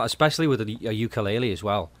female, especially with a ukulele as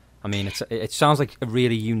well. I mean, it sounds like a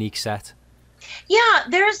really unique set. Yeah,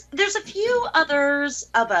 there's a few others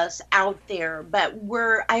of us out there, but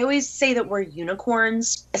I always say that we're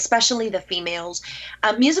unicorns, especially the females.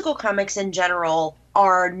 Musical comics in general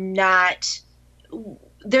are not,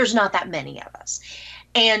 there's not that many of us.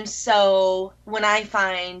 And so when I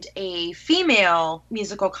find a female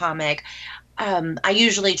musical comic, I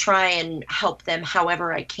usually try and help them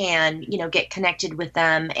however I can, you know, get connected with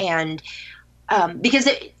them. And because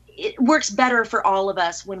it works better for all of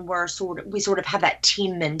us when we sort of have that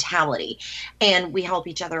team mentality and we help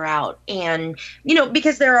each other out. And, you know,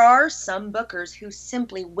 because there are some bookers who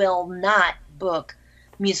simply will not book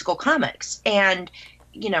musical comics. And,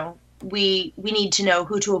 you know, we need to know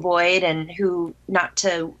who to avoid and who not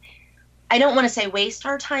to, I don't want to say waste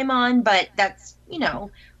our time on, but that's, you know,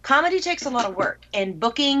 comedy takes a lot of work and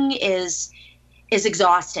booking is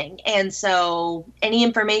exhausting. And so any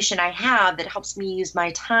information I have that helps me use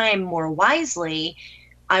my time more wisely,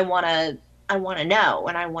 I want to know,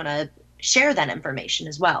 and I want to share that information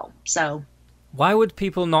as well. So why would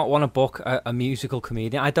people not want to book a musical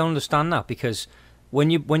comedian? I don't understand that, because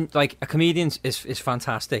when like a comedian is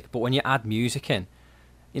fantastic, but when you add music in,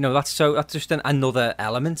 you know, that's just another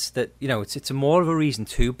element that, you know, it's more of a reason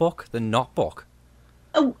to book than not book.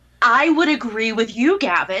 Oh, I would agree with you,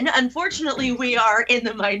 Gavin. Unfortunately, we are in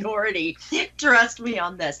the minority. Trust me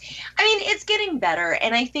on this. I mean, it's getting better,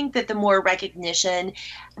 and I think that the more recognition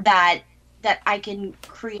that I can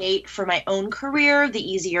create for my own career, the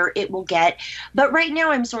easier it will get. But right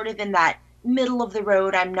now, I'm sort of in that middle of the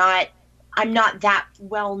road. I'm not that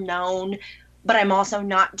well known, but I'm also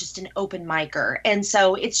not just an open micer. And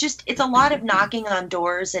so it's a lot of knocking on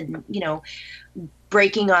doors and, you know,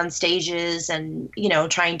 breaking on stages and, you know,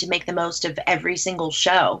 trying to make the most of every single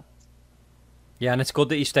show. Yeah, and it's good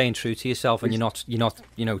that you're staying true to yourself and you're not,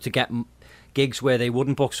 you know, to get gigs where they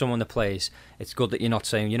wouldn't book someone that plays. It's good that you're not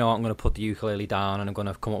saying, you know, I'm going to put the ukulele down and I'm going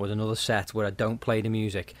to come up with another set where I don't play the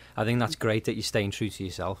music. I think that's great that you're staying true to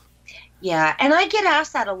yourself. Yeah, and I get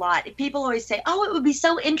asked that a lot. People always say, oh, it would be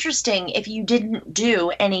so interesting if you didn't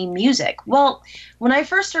do any music. Well, when I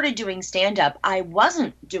first started doing stand-up, I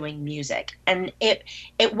wasn't doing music, and it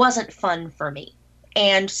wasn't fun for me.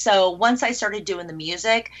 And so once I started doing the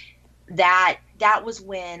music, that was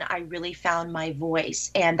when I really found my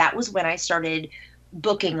voice, and that was when I started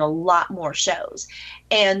booking a lot more shows.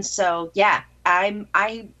 And so, yeah,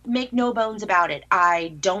 I make no bones about it.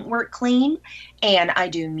 I don't work clean, and I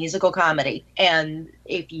do musical comedy. And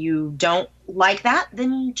if you don't like that,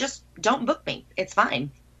 then just don't book me. It's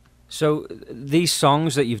fine. So these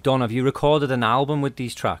songs that you've done, have you recorded an album with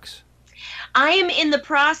these tracks? I am in the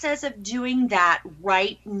process of doing that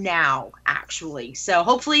right now, actually. So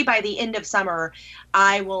hopefully by the end of summer,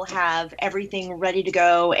 I will have everything ready to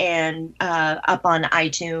go and up on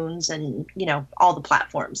iTunes and, you know, all the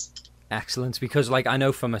platforms. Excellent, because like I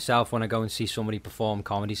know for myself, when I go and see somebody perform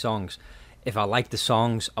comedy songs, if I like the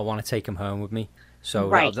songs, I want to take them home with me. So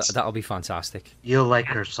Right. that'll be fantastic. You'll like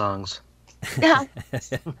her songs.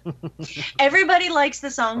 Everybody likes the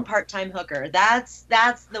song Part-Time Hooker. That's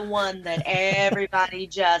the one that everybody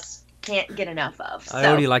just can't get enough of. I So,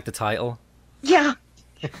 already like the title. yeah.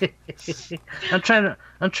 I'm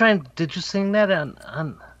trying. Did you sing that on?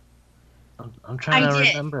 I'm trying I to did.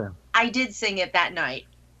 remember. I did sing it that night.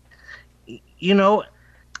 You know,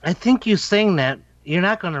 I think you sang that. You're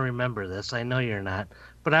not going to remember this. I know you're not.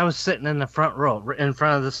 But I was sitting in the front row, in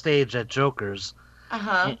front of the stage at Joker's,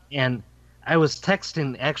 Uh-huh. and I was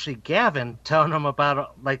texting actually Gavin, telling him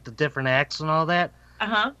about like the different acts and all that.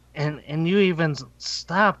 Uh-huh. And you even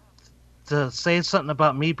stopped to say something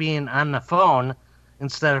about me being on the phone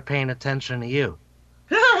instead of paying attention to you.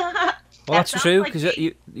 Well, that's sounds true, like because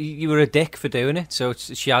you were a dick for doing it, so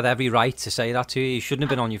she had every right to say that to you. You shouldn't have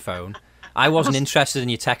been on your phone. I wasn't interested in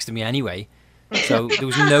you texting me anyway, so there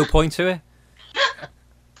was no point to it.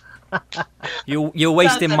 You're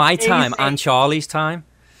wasting That's my time amazing. and Charlie's time.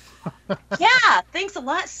 Yeah, thanks a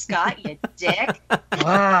lot, Scott, you dick.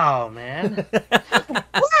 Wow, man.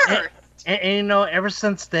 Worth. And you know, ever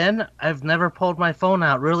since then, I've never pulled my phone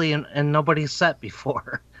out really in nobody's set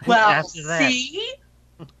before. Well, After that. see?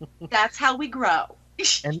 That's how we grow.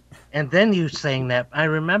 And then you sang that. I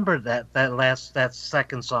remember that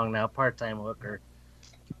second song now, Part-Time Hooker.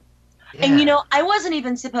 And you Yeah, know, I wasn't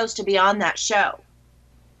even supposed to be on that show.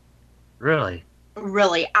 really.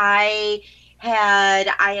 Really. I had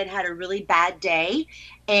had a really bad day,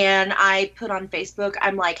 and I put on Facebook,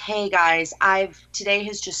 I'm like, hey guys, today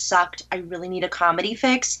has just sucked. I really need a comedy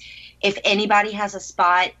fix. If anybody has a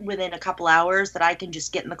spot within a couple hours that I can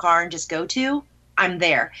just get in the car and just go to, I'm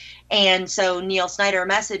there. And so Neil Snyder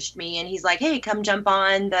messaged me, and he's like, hey, come jump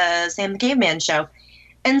on the Sam the Caveman show.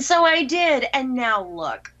 And so I did. And now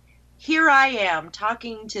look, here I am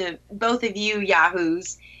talking to both of you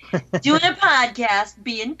yahoos, doing a podcast,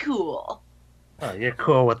 being cool. Oh, you're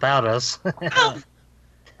cool without us. Oh,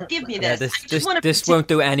 give me Yeah, this. I just wanna this won't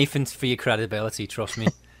do anything for your credibility, trust me.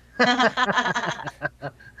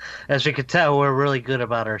 As you can tell, we're really good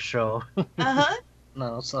about our show. Uh-huh.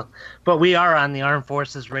 No, but we are on the Armed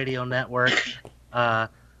Forces Radio Network.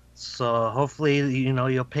 So hopefully, you know,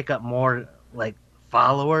 you'll pick up more like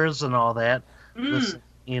followers and all that. Listen,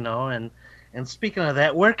 you know, and speaking of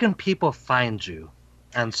that, where can people find you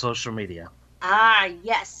on social media?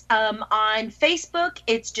 Yes. On Facebook,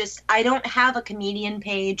 it's just, I don't have a comedian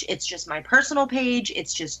page. It's just my personal page.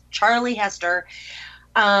 It's just Charlie Hester.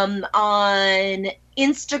 On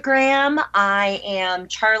Instagram, I am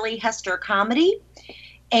Charlie Hester Comedy.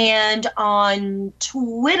 And on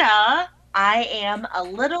Twitter, I am a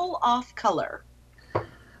little off color.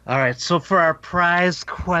 All right. So for our prize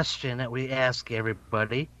question that we ask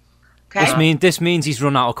everybody, Okay. This means he's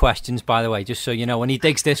run out of questions, by the way, just so you know. When he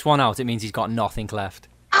digs this one out, it means he's got nothing left.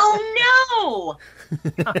 Oh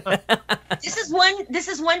no! This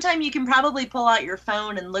is one time you can probably pull out your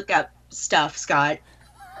phone and look up stuff, Scott.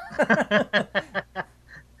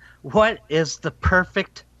 what is the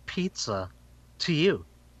perfect pizza to you?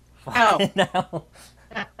 Oh, No.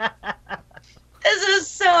 this is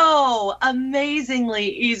so amazingly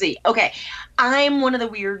easy. Okay, I'm one of the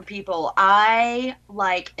weird people. I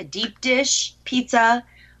like a deep dish pizza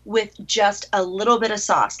with just a little bit of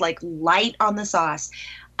sauce, like light on the sauce.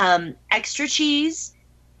 Extra cheese,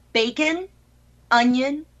 bacon,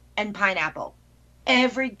 onion, and pineapple.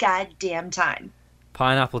 Every goddamn time.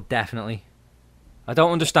 Pineapple, definitely. I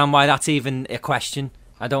don't understand why that's even a question.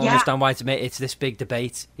 I don't Yeah. understand why it's this big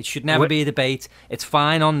debate. It should never be a debate. It's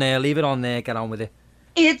fine on there. Leave it on there. Get on with it.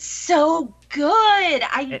 It's so good.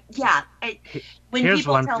 When Here's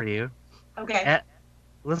people one tell for you. Okay.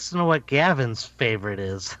 Listen to what Gavin's favorite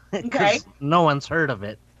is. 'Cause Okay. no one's heard of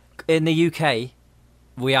it. In the UK,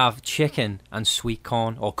 we have chicken and sweet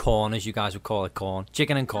corn, or corn as you guys would call it, corn.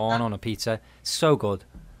 Chicken and corn on a pizza. So good.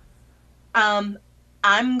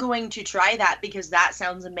 I'm going to try that because that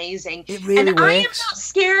sounds amazing. It really and I am works. not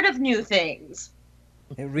scared of new things.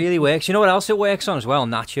 It really works. You know what else it works on as well?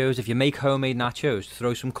 Nachos. If you make homemade nachos,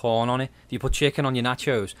 throw some corn on it. If you put chicken on your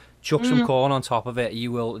nachos, chuck some corn on top of it.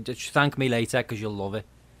 You will just thank me later because you'll love it.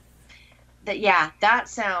 That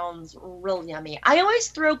sounds real yummy. I always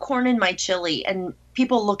throw corn in my chili, and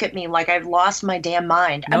people look at me like I've lost my damn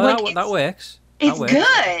mind. No, I'm like, that works. it's That works.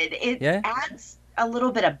 good. It Yeah. adds a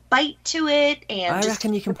little bit of bite to it, and I just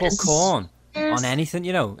reckon you can a bit put of corn sweetness. on anything,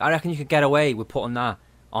 you know. I reckon you could get away with putting that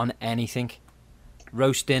on anything.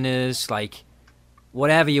 Roast dinners, like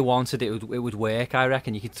whatever you wanted, it would work. I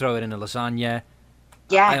reckon you could throw it in a lasagna.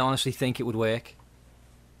 Yeah, I honestly think it would work.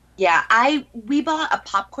 Yeah, we bought a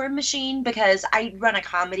popcorn machine because I run a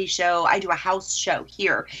comedy show. I do a house show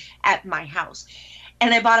here at my house.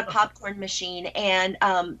 And I bought a popcorn machine, and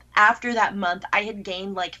after that month I had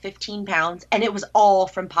gained like 15 pounds, and it was all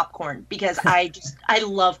from popcorn because I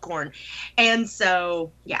love corn. And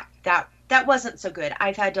so yeah, that wasn't so good.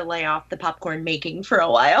 I've had to lay off the popcorn making for a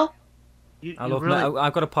while.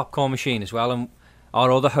 I've got a popcorn machine as well, and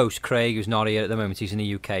our other host Craig, who's not here at the moment, he's in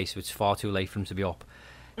the UK, so it's far too late for him to be up.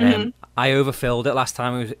 I overfilled it last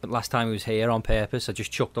time he was here on purpose. I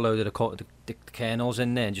just chucked a load of the kernels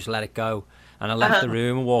in there and just let it go. And I left the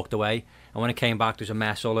room and walked away. And when I came back, there was a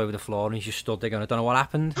mess all over the floor, and he just stood there going, I don't know what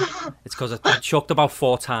happened. It's because I chucked about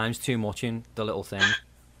 4 times too much in the little thing.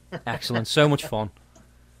 Excellent. So much fun.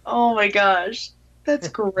 Oh my gosh. That's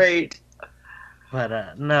great.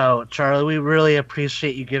 But no, Charlie, we really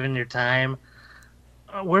appreciate you giving your time.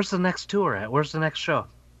 Where's the next tour at? Where's the next show?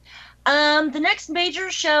 The next major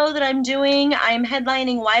show that I'm doing, I'm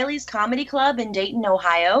headlining Wiley's Comedy Club in Dayton,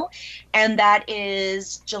 Ohio, and that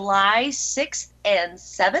is July 6th and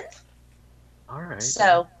 7th. All right.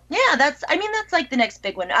 So, yeah, that's like the next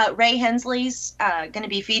big one. Ray Hensley's going to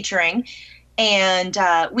be featuring, and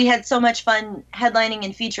we had so much fun headlining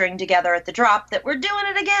and featuring together at the Drop that we're doing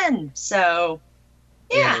it again. So,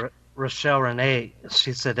 yeah. Rochelle Renee,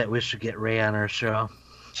 she said that we should get Ray on our show.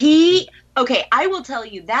 Okay, I will tell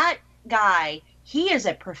you, that guy, he is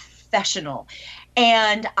a professional,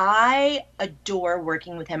 and I adore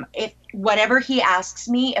working with him. If whatever he asks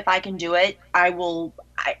me, if I can do it, I will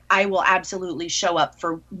absolutely show up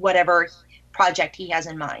for whatever project he has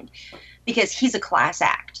in mind, because he's a class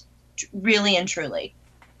act, really and truly.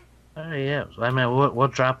 Oh yeah, I mean, we'll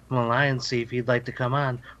drop him a line and see if he'd like to come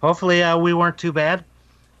on. Hopefully, we weren't too bad.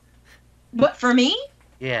 What, for me?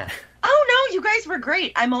 Yeah. Oh no, you guys were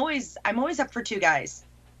great. I'm always up for 2 guys.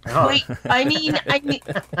 Oh. Wait, I mean, no,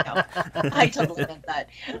 I totally meant that.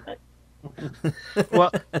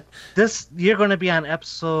 Well, you're going to be on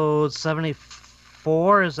episode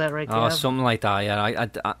 74, is that right, Gav? Oh, something like that.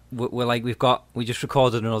 Yeah, we just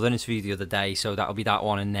recorded another interview the other day, so that'll be that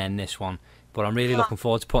one and then this one. But I'm really looking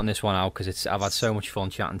forward to putting this one out because I've had so much fun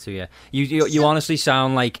chatting to you. You honestly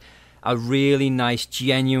sound like a really nice,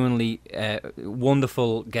 genuinely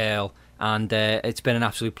wonderful girl, and it's been an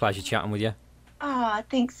absolute pleasure chatting with you. Oh,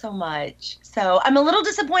 thanks so much. So I'm a little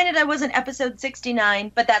disappointed I wasn't episode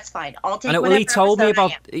 69, but that's fine. I'll take whatever he told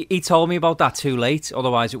me about that too late.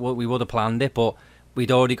 Otherwise, we would have planned it, but we'd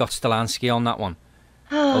already got Stelansky on that one.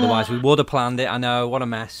 Otherwise, we would have planned it. I know, what a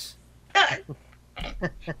mess.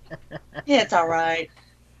 Yeah, it's all right.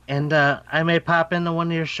 And I may pop into one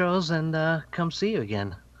of your shows and come see you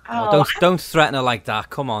again. Oh, don't threaten her like that.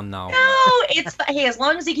 Come on now. No, hey, as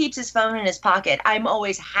long as he keeps his phone in his pocket, I'm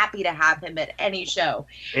always happy to have him at any show.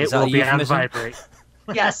 It will be on vibrate.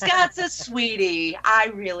 Yeah, Scott's a sweetie.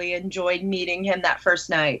 I really enjoyed meeting him that first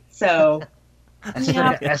night. So,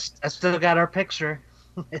 I still got our picture.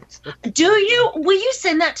 Do you? Will you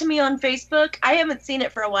send that to me on Facebook? I haven't seen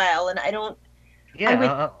it for a while, and I don't.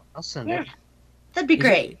 Yeah, I'll send it. That'd be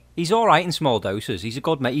great. He's all right in small doses. He's a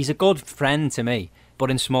good mate. He's a good friend to me,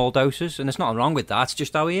 but in small doses, and there's nothing wrong with that. It's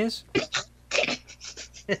just how he is.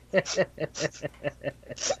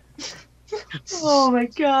 Oh my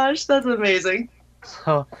gosh, that's amazing.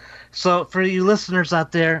 So for you listeners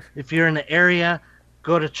out there, if you're in the area,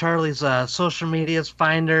 go to Charlie's social medias,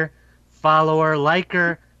 find her, follow her, like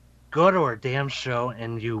her, go to her damn show,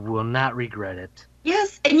 and you will not regret it.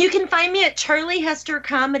 Yes, and you can find me at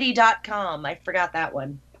charliehestercomedy.com. I forgot that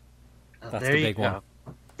one. That's the big one.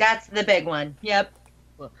 That's the big one. Yep.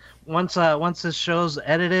 Once this show's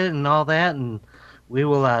edited and all that, and we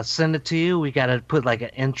will send it to you. We got to put like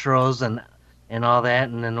intros and all that,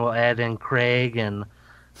 and then we'll add in Craig, and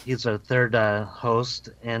he's our third host,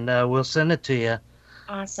 and we'll send it to you.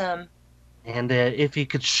 Awesome. And if you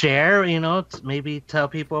could share, maybe tell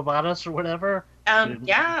people about us or whatever.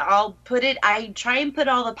 Yeah, I'll put it. I try and put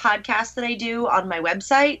all the podcasts that I do on my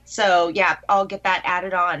website. So yeah, I'll get that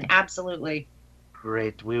added on. Absolutely.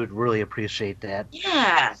 Great. We would really appreciate that.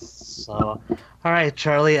 Yeah. So, all right,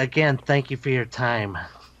 Charlie, again, thank you for your time.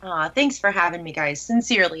 Thanks for having me, guys.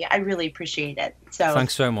 Sincerely, I really appreciate it. So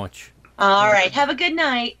thanks so much. All right. Have a good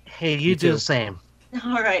night. Hey, you do the same.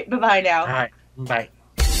 All right. Bye-bye now. All right. Bye.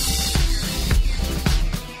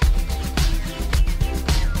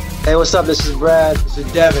 Hey, what's up? This is Brad. This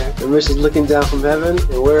is Devin. And this is Looking Down from Heaven.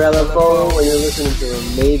 And we're LFO, and you're listening to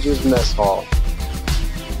the Majors Mess Hall.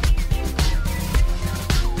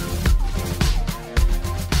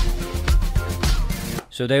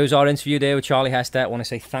 So there was our interview there with Charlie Hester. I want to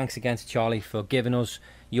say thanks again to Charlie for giving us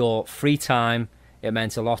your free time. It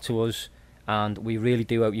meant a lot to us. and we really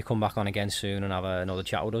do hope you come back on again soon and have another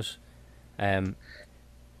chat with us.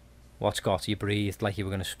 What, Scott? You breathed like you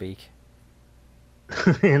were going to speak.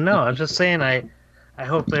 No, I'm just saying I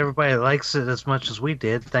hope everybody likes it as much as we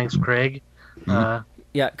did. Thanks, Craig.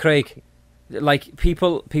 Yeah, Craig. Like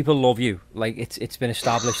people love you. Like it's been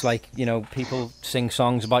established. Like, you know, people sing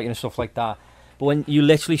songs about you and stuff like that. But when you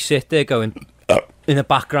literally sit there going in the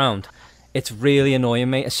background, it's really annoying,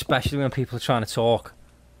 mate. Especially when people are trying to talk.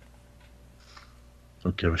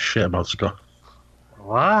 Don't give a shit about Scott.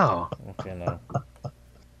 Wow. Okay, no.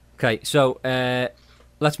 Okay, so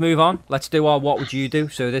let's move on. Let's do our what would you do.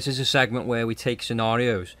 So this is a segment where we take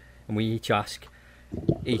scenarios and we each ask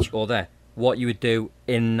each other what you would do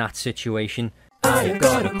in that situation. I have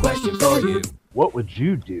got a question for you. What would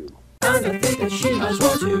you do? And I think that she has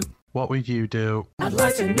one too. What would you do? I'd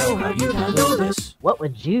like to know how you handle this. What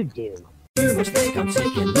would you do? You must think I'm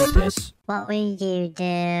taking the piss. What would you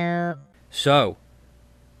do? So,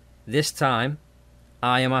 this time,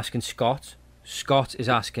 I am asking Scott. Scott is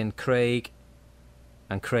asking Craig.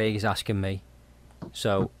 And Craig is asking me.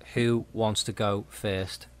 So, who wants to go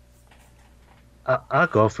first? I'll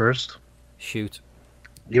go first. Shoot.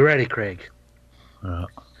 You ready, Craig? Yeah.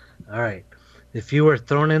 All right. If you were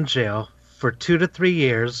thrown in jail for 2 to 3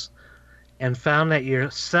 years and found that your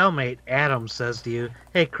cellmate, Adam, says to you,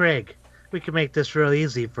 "Hey, Craig, we can make this real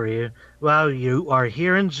easy for you. While you are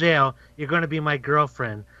here in jail, you're going to be my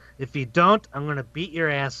girlfriend. If you don't, I'm going to beat your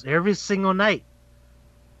ass every single night."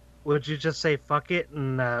 Would you just say fuck it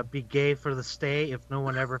and be gay for the stay if no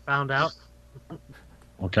one ever found out?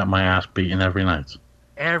 I'll get my ass beaten every night.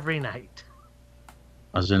 Every night.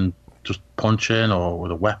 As in, just punching or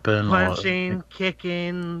with a weapon? Punching,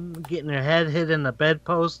 kicking, getting your head hit in the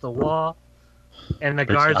bedpost, the wall. And the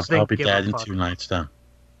guards I'll think be dead in 2 nights then.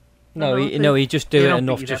 No, he just do it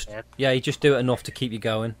enough. He just do it enough to keep you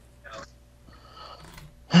going.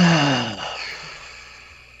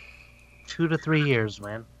 2 to 3 years,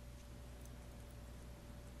 man.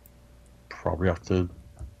 Probably have to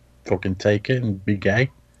fucking take it and be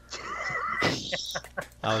gay.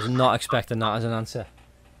 I was not expecting that as an answer.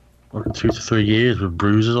 Look, 2 to 3 years with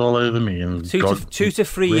bruises all over me and 2 to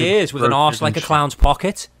 3 years with an arse like a clown's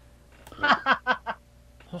pocket.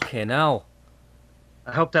 Okay, now.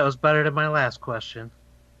 I hope that was better than my last question.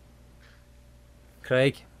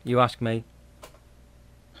 Craig, you ask me.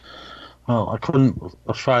 Well, I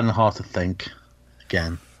was trying hard to think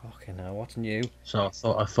again. Fucking hell, what's new? So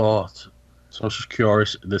I thought, so I was just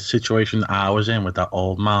curious, the situation that I was in with that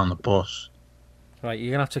old man on the bus. Right,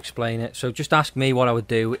 you're going to have to explain it. So just ask me what I would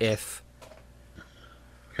do if...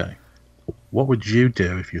 Okay. What would you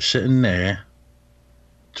do if you're sitting there,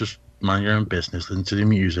 just mind your own business, listen to the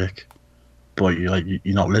music, but you're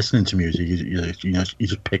not listening to music, you're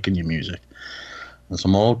just picking your music, and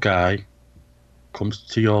some old guy comes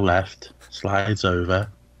to your left, slides over,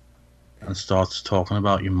 and starts talking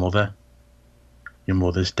about your mother. Your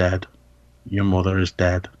mother's dead. Your mother is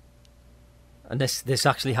dead. And this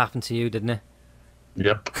actually happened to you, didn't it?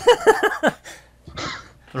 Yep.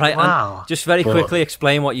 Right, wow. And just very quickly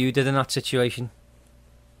explain what you did in that situation.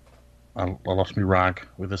 I lost my rag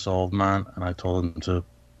with this old man, and I told him to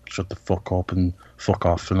shut the fuck up and fuck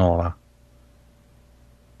off and all that.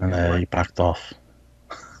 And he backed off.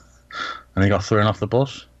 And he got thrown off the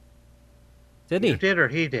bus. Did he? You did or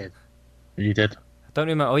he did? He did. I don't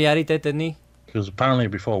remember. Oh yeah, he did, didn't he? Because apparently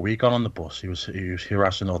before we got on the bus, he was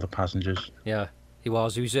harassing all the passengers. Yeah, he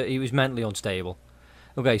was. He was mentally unstable.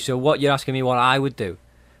 Okay, so what you're asking me what I would do?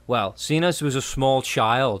 Well, seeing as there was a small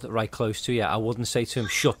child right close to you, I wouldn't say to him,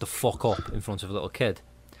 "Shut the fuck up" in front of a little kid.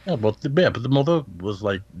 Yeah, but the mother was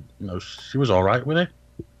like, she was all right with it.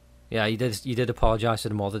 Yeah, you did apologise to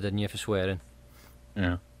the mother, didn't you, for swearing?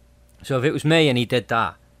 Yeah. So if it was me and he did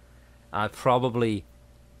that, I'd probably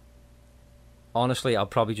just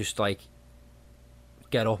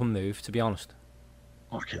get up and move. To be honest.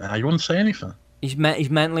 Okay, you wouldn't say anything. He's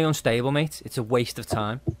mentally unstable, mate. It's a waste of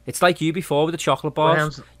time. It's like you before with the chocolate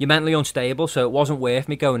bars. You're mentally unstable, so it wasn't worth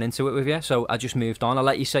me going into it with you. So I just moved on. I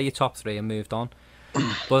let you say your top 3 and moved on.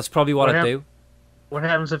 But that's probably what I'd do. What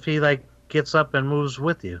happens if he gets up and moves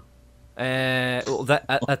with you? At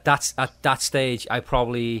that stage, I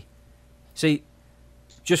probably see.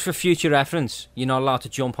 Just for future reference, you're not allowed to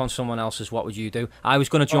jump on someone else's. What would you do? I was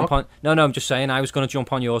going to jump on. No, I'm just saying. I was going to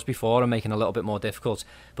jump on yours before and making it a little bit more difficult.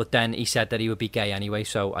 But then he said that he would be gay anyway,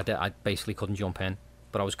 so I basically couldn't jump in.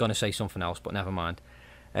 But I was going to say something else, but never mind.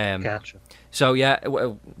 Gotcha. So yeah,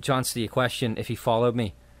 to answer your question, if he followed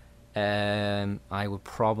me, I would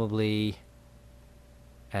probably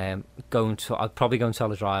I'd probably go and tell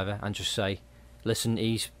the driver and just say, "Listen,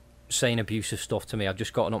 he's saying abusive stuff to me. I've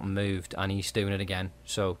just gotten up and moved, and he's doing it again.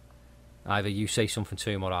 So either you say something to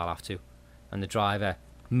him or I'll have to. And the driver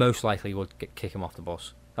most likely would kick him off the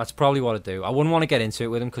bus. That's probably what I'd do. I wouldn't want to get into it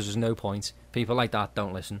with him because there's no point. People like that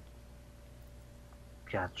don't listen.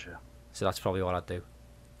 Gotcha. So that's probably what I'd do.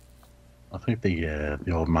 I think the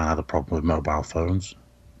old man had a problem with mobile phones.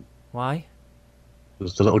 Why?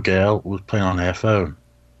 Because the little girl was playing on her phone.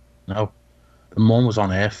 No, the mum was on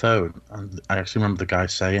her phone, and I actually remember the guy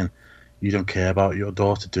saying, "You don't care about your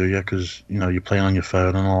daughter, do you? Because you're playing on your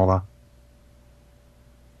phone and all that."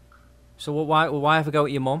 So why have a go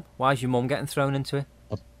at your mum? Why is your mum getting thrown into it?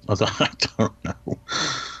 I don't know.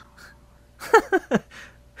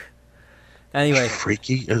 Anyway,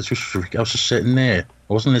 freaky. It was just freaky. I was just sitting there.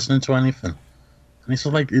 I wasn't listening to anything, and he's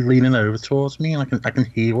like leaning over towards me, and I can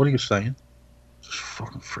hear what he was saying. Just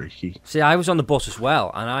fucking freaky. See, I was on the bus as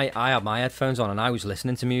well, and I had my headphones on, and I was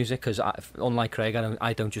listening to music because, unlike Craig,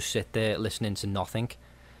 I don't just sit there listening to nothing.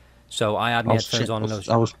 So I had my headphones on, and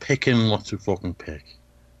I was picking what to fucking pick.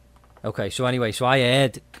 Okay, so anyway,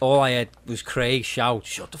 all I heard was Craig shout,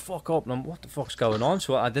 "Shut the fuck up!" And I'm, what the fuck's going on?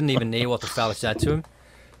 So I didn't even hear what the fella said to him.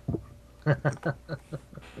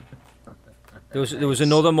 There was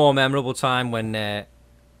another more memorable time when there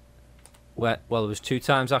was 2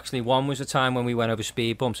 times actually. One was a time when we went over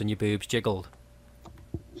speed bumps and your boobs jiggled.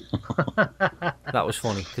 That was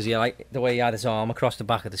funny because the way he had his arm across the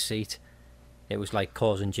back of the seat, it was like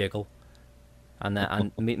causing jiggle.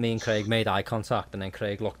 And me and Craig made eye contact, and then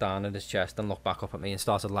Craig looked down at his chest and looked back up at me and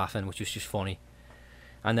started laughing, which was just funny.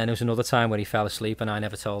 And then there was another time where he fell asleep and I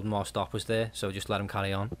never told him our stop was there, so just let him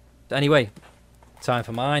carry on. Anyway, time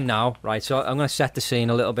for mine now, right? So I'm going to set the scene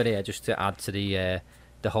a little bit here just to add to the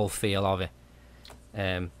whole feel of it,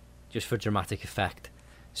 just for dramatic effect.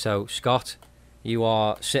 So Scott, you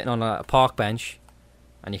are sitting on a park bench,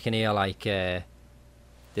 and you can hear like you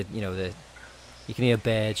can hear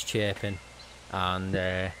birds chirping, and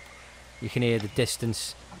you can hear the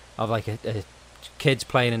distance of like a kids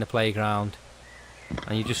playing in the playground,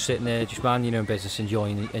 and you're just sitting there, just minding your own business,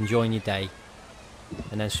 enjoying your day.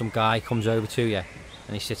 And then some guy comes over to you,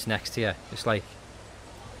 and he sits next to you. This like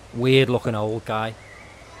weird looking old guy,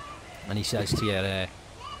 and he says to you,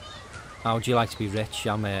 "How would you like to be rich?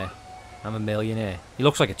 I'm a millionaire." He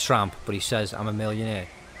looks like a tramp, but he says, "I'm a millionaire,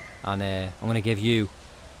 and I'm going to give you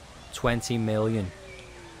 $20 million.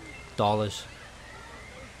 But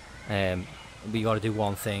you got to do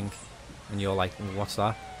one thing." And you're like, "What's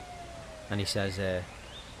that?" And he says,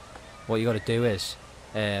 "What you got to do is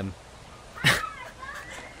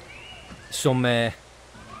some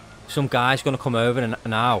guy's going to come over, and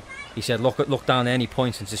now," he said, look down there," and he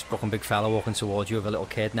points, and this fucking big fella walking towards you with a little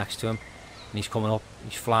kid next to him, and he's coming up,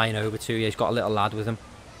 he's flying over to you, he's got a little lad with him,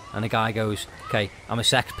 and the guy goes, "Okay, I'm a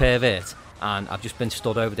sex pervert, and I've just been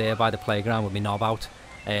stood over there by the playground with my knob out.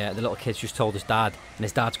 The little kid's just told his dad, and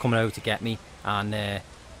his dad's coming over to get me, and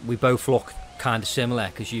we both look kind of similar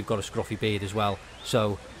because you've got a scruffy beard as well,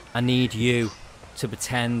 so I need you to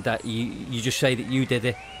pretend that you just say that you did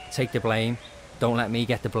it, take the blame, don't let me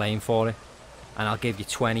get the blame for it, and I'll give you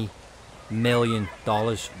 $20 million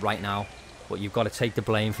right now, but you've got to take the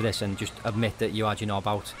blame for this and just admit that you had your knob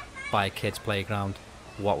out by a kid's playground."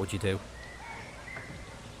 What would you do?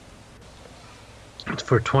 It's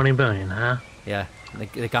for $20 million, huh? Yeah.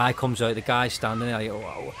 The guy comes out, the guy's standing there like,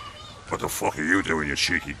 "Oh, What the fuck are you doing, you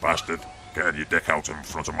cheeky bastard? Getting your dick out in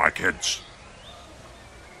front of my kids?"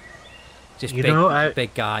 this You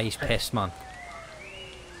big guy, he's pissed, man."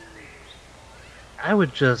 I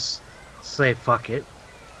would just say fuck it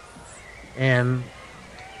and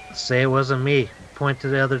say it wasn't me. Point to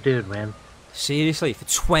the other dude, man. Seriously, for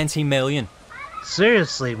 $20 million?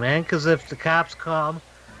 Seriously, man, because if the cops come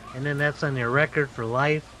and then that's on your record for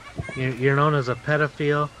life, you're known as a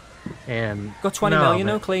pedophile, and got $20 million,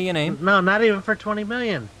 no, clear your name. No, not even for $20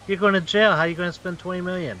 million. You're going to jail. How are you going to spend $20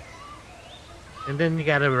 million? And then you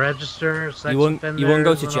got to register sex offenders. You won't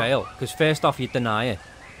go to jail because first off, you deny it.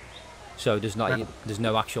 So there's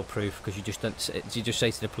no actual proof because you just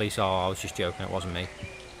say to the police, "Oh, I was just joking. It wasn't me."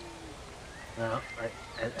 No,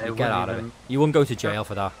 I you get out of it. You wouldn't go to jail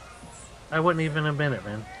for that. I wouldn't even admit it,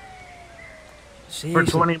 man.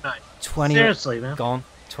 Seriously? For $20 million. Seriously, man. Gone.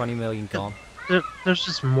 $20 million gone. There's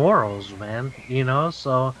just morals, man.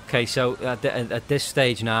 So. Okay, so at this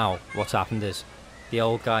stage now, what's happened is the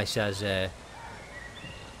old guy says, "It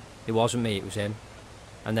wasn't me. It was him."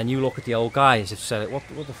 And then you look at the old guy as if to say, what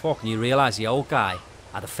the fuck? And you realise the old guy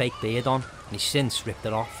had a fake beard on, and he's since ripped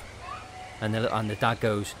it off. And the dad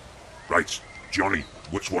goes, "Right, Johnny,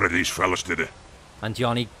 which one of these fellas did it?" And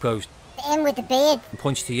Johnny goes, "The him with the beard." and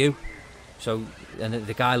points to you. So, and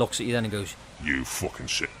the guy looks at you then and goes, You fucking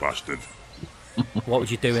sick bastard. What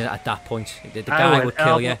would you do at that point? The guy would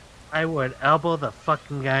kill you. I would elbow the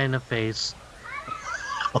fucking guy in the face.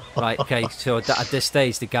 Right, okay, so at this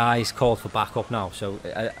stage, the guy's called for backup now, so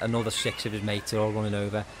another 6 of his mates are all running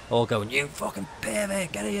over, all going, you fucking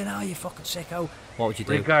pervert, get here now, you fucking sicko. What would you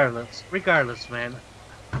do? Regardless, man,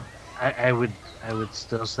 I would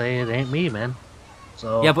still say it ain't me, man.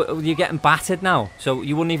 So yeah, but you're getting battered now, so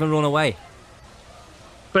you wouldn't even run away.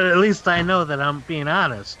 But at least I know that I'm being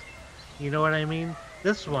honest. You know what I mean?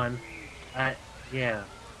 This one, yeah,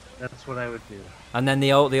 that's what I would do. And then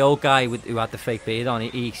the old guy who had the fake beard on,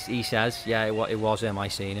 he says, yeah, it was him, I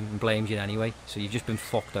seen him, and blames you anyway. So you've just been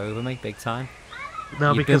fucked over, mate, big time.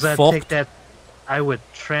 No, because I'd take that, I would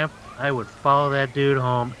follow that dude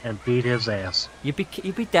home and beat his ass. You'd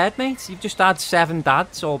be dead, mate. You've just had 7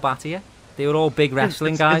 dads all batter you. They were all big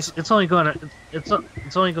wrestling guys. It's only gonna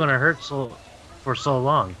hurt for so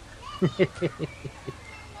long.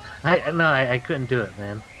 I couldn't do it,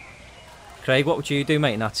 man. Craig, what would you do,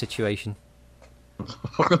 mate, in that situation?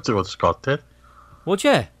 Fucking do what Scott did. Would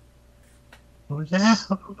you? Well, yeah,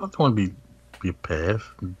 I don't want to be a perv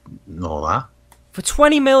and all that. For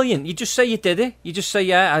 20 million, you just say you did it. You just say,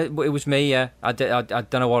 yeah, it was me. Yeah, I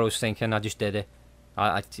don't know what I was thinking. I just did it.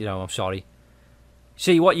 I'm sorry.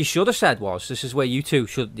 See, what you should have said was, this is where you two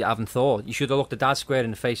haven't thought. You should have looked the dad square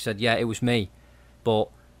in the face and said, yeah, it was me, but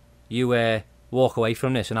you walk away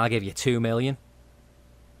from this and I'll give you 2 million.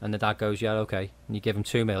 And the dad goes, yeah, okay. And you give him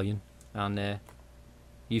 2 million, and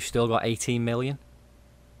you've still got 18 million.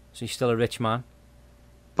 So you're still a rich man.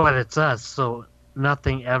 But it's us, so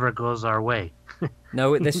nothing ever goes our way.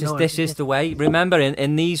 No, this is the way. Remember,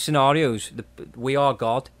 in these scenarios, we are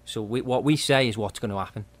God, so what we say is what's going to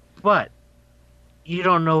happen. But you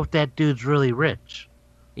don't know if that dude's really rich.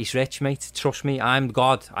 He's rich, mate. Trust me, I'm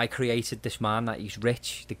God. I created this man. That he's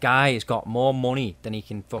rich. The guy has got more money than he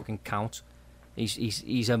can fucking count.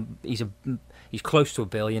 He's close to a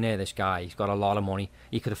billionaire. This guy. He's got a lot of money.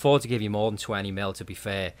 He could afford to give you more than 20 mil, to be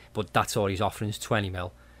fair. But that's all he's offering is 20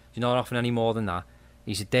 mil. He's not offering any more than that.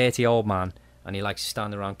 He's a dirty old man, and he likes to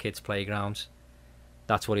stand around kids' playgrounds.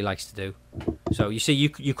 That's what he likes to do. So you see, you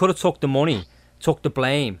could have took the money, took the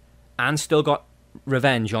blame, and still got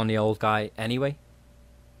revenge on the old guy anyway.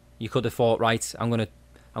 You could have thought, right, I'm gonna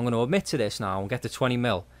admit to this now and get the 20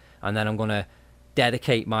 mil, and then I'm gonna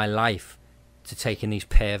dedicate my life to taking these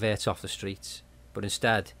perverts off the streets. But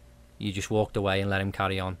instead, you just walked away and let him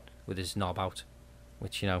carry on with his knob out,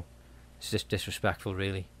 which, is just disrespectful,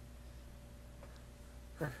 really.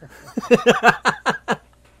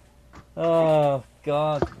 Oh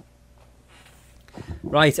God.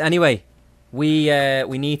 Right, anyway, we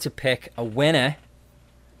need to pick a winner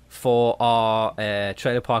for our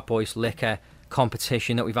Trailer Park Boys liquor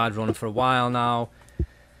competition that we've had running for a while now.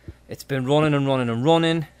 It's been running and running and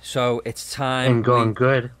running, so it's time. And going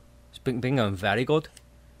good. It's been going very good.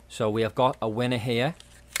 So we have got a winner here.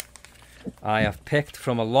 I have picked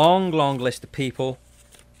from a long list of people.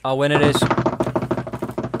 Our winner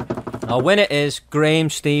is Graham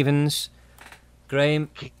Stevens. Graham,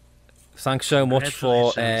 thanks so much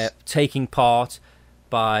for taking part.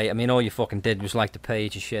 All you fucking did was like the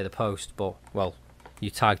page and share the post, but, well, you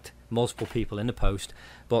tagged multiple people in the post.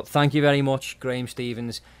 But thank you very much, Graham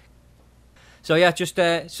Stevens. So yeah, just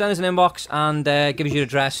send us an inbox and give us your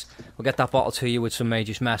address. We'll get that bottle to you with some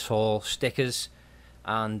Majors Mess Hall stickers.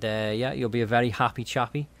 And yeah, you'll be a very happy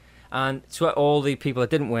chappy. And to all the people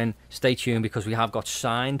that didn't win, stay tuned, because we have got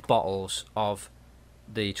signed bottles of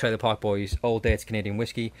the Trailer Park Boys Old Dirty Canadian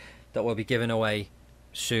Whiskey that we'll be giving away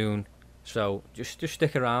soon. So just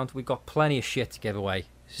stick around. We've got plenty of shit to give away.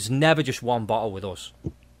 There's never just one bottle with us.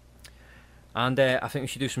 And I think we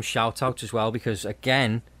should do some shout outs as well, because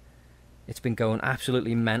again, it's been going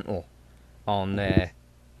absolutely mental on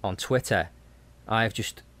Twitter. I've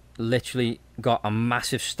just literally got a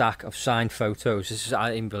massive stack of signed photos. This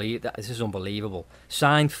is unbelievable.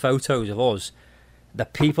 Signed photos of us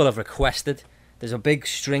that people have requested. There's a big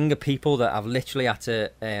string of people that I've literally had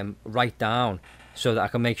to write down so that I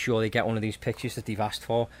can make sure they get one of these pictures that they've asked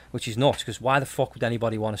for, which is nuts, because why the fuck would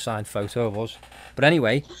anybody want a signed photo of us? But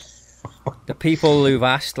anyway, the people who've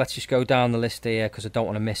asked, let's just go down the list here, because I don't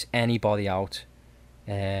want to miss anybody out.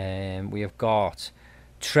 We have got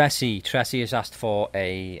Tressie. Tressie has asked for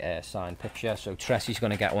a signed picture, so Tressie's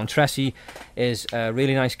going to get one. Tressie is a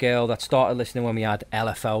really nice girl that started listening when we had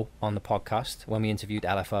LFO on the podcast, when we interviewed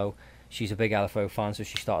LFO. She's a big LFO fan, so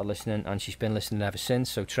she started listening, and she's been listening ever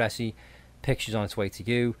since. So Tressie, picture's on its way to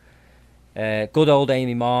you. Good old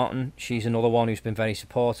Amy Martin, she's another one who's been very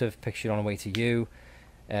supportive. Picture on the way to you.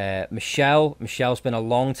 Michelle's been a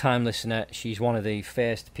long time listener. She's one of the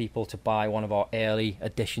first people to buy one of our early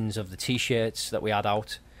editions of the t-shirts that we had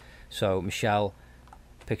out. So Michelle,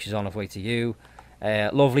 picture's on its way to you.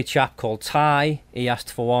 Lovely chap called Ty, he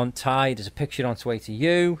asked for one. Ty, there's a picture on its way to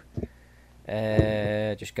you.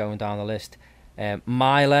 Just going down the list.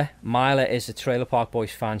 Myla is a Trailer Park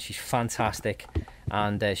Boys fan. She's fantastic,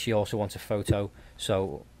 and she also wants a photo,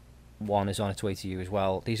 so one is on its way to you as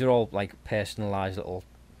well. These are all like personalized little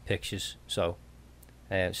pictures, so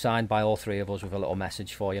signed by all three of us with a little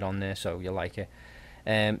message for you on there, so you'll like it.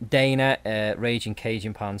 Dana, Raging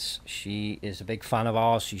Cajun Pants, she is a big fan of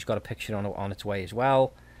ours. She's got a picture on its way as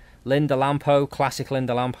well. Linda Lampo, classic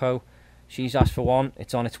Linda Lampo, she's asked for one.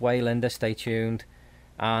 It's on its way, Linda, stay tuned.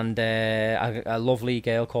 And a lovely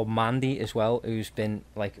girl called Mandy as well, who's been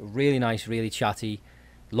like really nice, really chatty,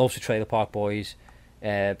 loves the Trailer Park Boys.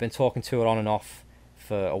 Been talking to her on and off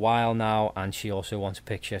for a while now, and she also wants a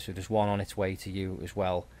picture, so there's one on its way to you as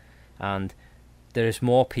well. And there's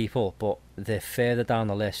more people, but they're further down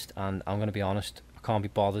the list, and I'm going to be honest, I can't be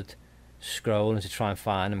bothered scrolling to try and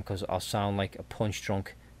find them because I'll sound like a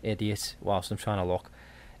punch-drunk idiot whilst I'm trying to look.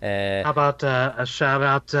 How about a shout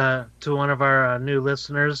out to one of our new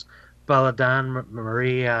listeners, Belladon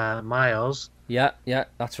Marie Miles. Yeah,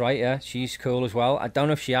 that's right. Yeah, she's cool as well. I don't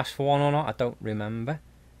know if she asked for one or not. I don't remember,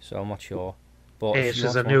 so I'm not sure. But hey,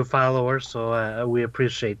 she's a new follower, so we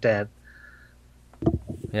appreciate that.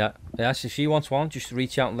 Yeah. So if she wants one, just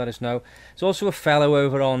reach out and let us know. There's also a fellow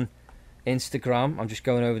over on Instagram. I'm just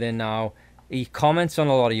going over there now. He comments on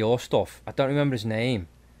a lot of your stuff. I don't remember his name.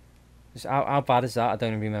 How bad is that? I don't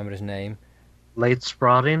even remember his name. Late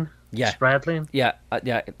Sprouting? Yeah. Spradling? Yeah.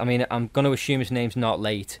 I mean, I'm going to assume his name's not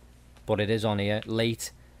Late, but it is on here.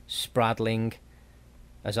 Late Spradling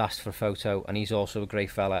has asked for a photo, and he's also a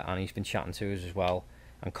great fella, and he's been chatting to us as well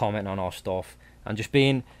and commenting on our stuff and just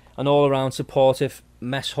being an all-around supportive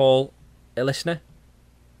mess hall listener.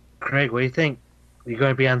 Craig, what do you think? You're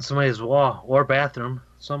going to be on somebody's wall or bathroom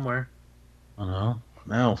somewhere. I know.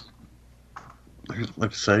 Now,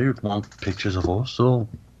 like I say, you'd want pictures of us, so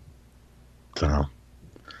I don't know.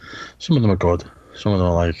 Some of them are good. Some of them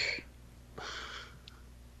are like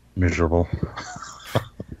miserable.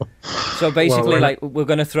 So basically, we're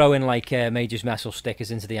going to throw in like Major's Messel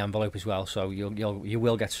stickers into the envelope as well. So you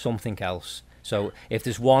will get something else. So if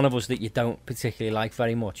there's one of us that you don't particularly like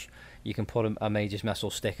very much, you can put a Major's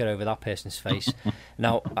Messel sticker over that person's face.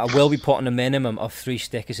 Now, I will be putting a minimum of 3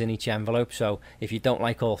 stickers in each envelope. So if you don't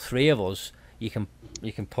like all 3 of us, you can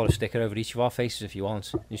put a sticker over each of our faces if you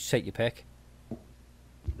want. Just take your pick.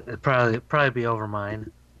 It'd probably be over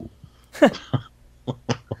mine.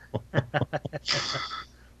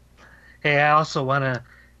 Hey, I also want to,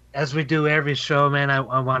 as we do every show, man,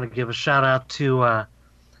 I want to give a shout out to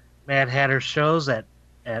Mad Hatter Shows at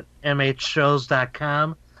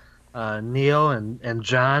mhshows.com. Neil and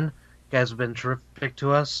John, you guys have been terrific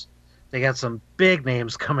to us. They got some big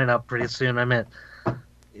names coming up pretty soon. I mean,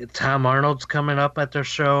 Tom Arnold's coming up at their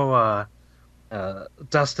show.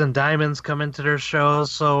 Dustin Diamond's coming to their show.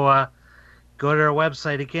 So go to their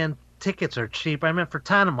website again. Tickets are cheap. I mean, for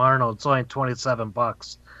Tom Arnold, it's only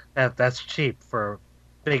 $27. That's cheap for a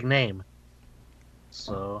big name.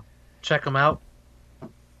 So check them out.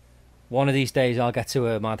 One of these days, I'll get to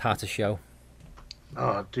a Mad Hatter show.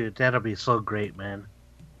 Oh, dude, that'll be so great, man.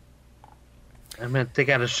 I mean, they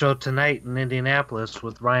got a show tonight in Indianapolis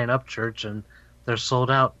with Ryan Upchurch, and they're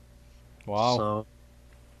sold out. Wow. So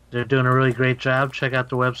they're doing a really great job. Check out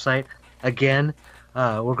the website. Again,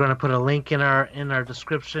 we're going to put a link in our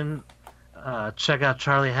description. Check out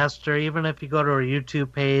Charlie Hester, even if you go to her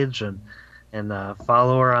YouTube page and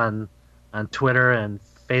follow her on Twitter and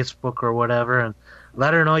Facebook or whatever, and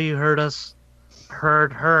let her know you heard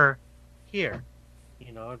her here.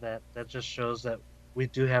 You know, that just shows that we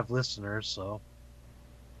do have listeners. So,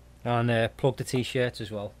 and plug the t-shirts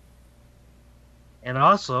as well. And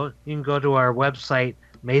also, you can go to our website,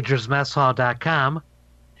 majorsmesshall.com,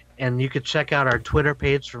 and you can check out our Twitter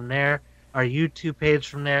page from there, our YouTube page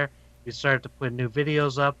from there. We started to put new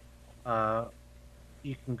videos up.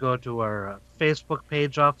 You can go to our Facebook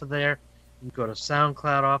page off of there. You can go to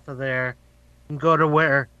SoundCloud off of there. You can go to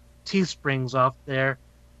where Teespring's off there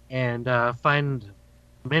and find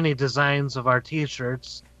many designs of our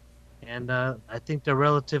t-shirts. And I think they're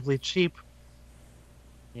relatively cheap.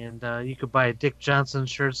 And you could buy Dick Johnson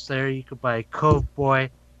shirts there. You could buy Cove Boy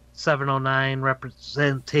 709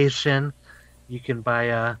 representation. You can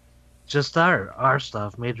buy just our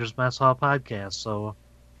stuff, Major's Mess Hall Podcast. So,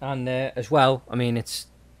 and as well, I mean, it's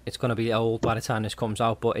it's going to be old by the time this comes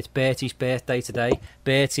out, but it's Bertie's birthday today.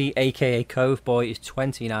 Bertie, aka Cove Boy, is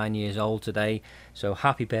 29 years old today, so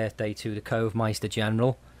happy birthday to the Cove Meister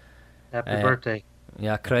General. Happy birthday.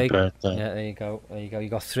 Yeah, Craig. Birthday. Yeah, there you go. There you go. You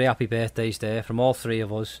got 3 happy birthdays there from all 3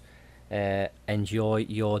 of us. Enjoy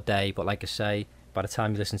your day, but like I say, by the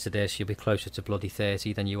time you listen to this, you'll be closer to bloody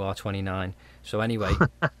 30 than you are 29. So anyway,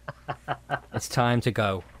 it's time to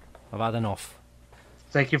go. I've had enough.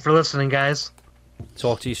 Thank you for listening, guys.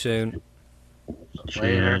 Talk to you soon.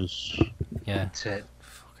 Cheers. Yeah. That's it.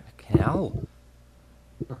 Fucking hell.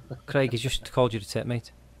 Craig, he's just called you to tip,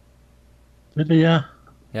 mate. Did he? Yeah.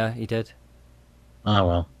 Yeah, he did. Ah,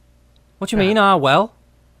 well. What do you mean, well?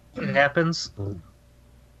 It happens.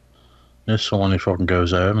 There's someone who fucking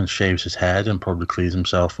goes home and shaves his head and probably cleans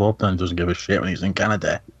himself up and doesn't give a shit when he's in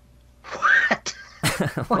Canada. What?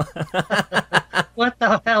 What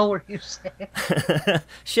the hell were you saying?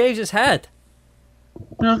 Shaves his head.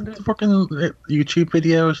 You know, the fucking YouTube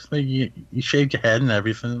videos, like you shave your head and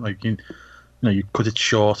everything. Like, you know, you cut it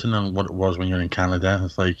shorter than what it was when you're in Canada.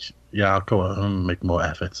 It's like, yeah, I'll go home and make more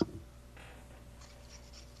effort.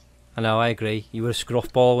 I know, I agree. You were a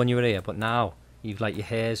scruff ball when you were here, but now you've like your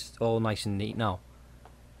hair's all nice and neat now.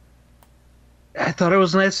 I thought it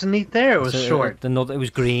was nice and neat there. It was short. It was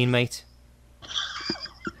green, mate.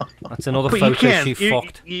 That's another But photo she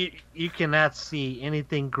fucked. You cannot see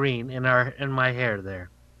anything green in my hair there.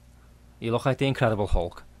 You look like the Incredible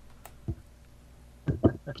Hulk.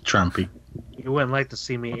 Trampy. You wouldn't like to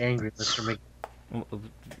see me angry, Mr. Mc...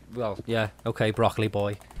 Well, yeah, okay, broccoli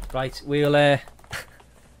boy. Right, we'll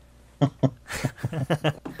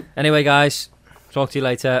anyway, guys, talk to you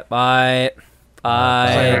later. Bye.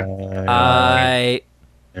 Bye. Bye.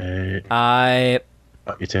 Bye. Bye.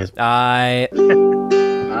 Bye.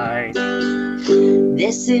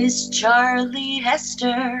 This is Charlie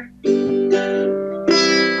Hester.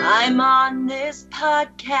 I'm on this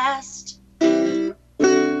podcast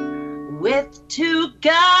with 2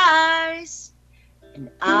 guys, and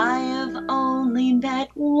I have only met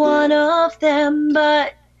one of them,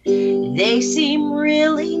 but they seem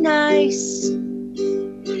really nice.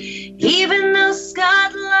 Even though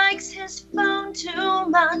Scott likes his phone too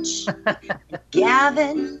much,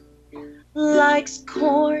 Gavin likes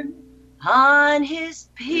corn on his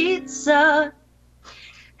pizza,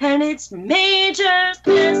 and it's Major's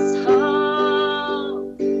Mess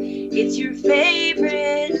Hall. It's your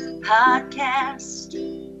favorite podcast.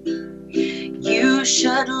 You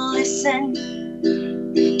should listen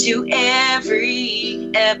to every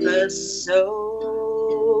episode.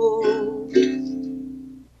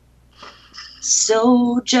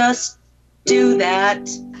 So just do that.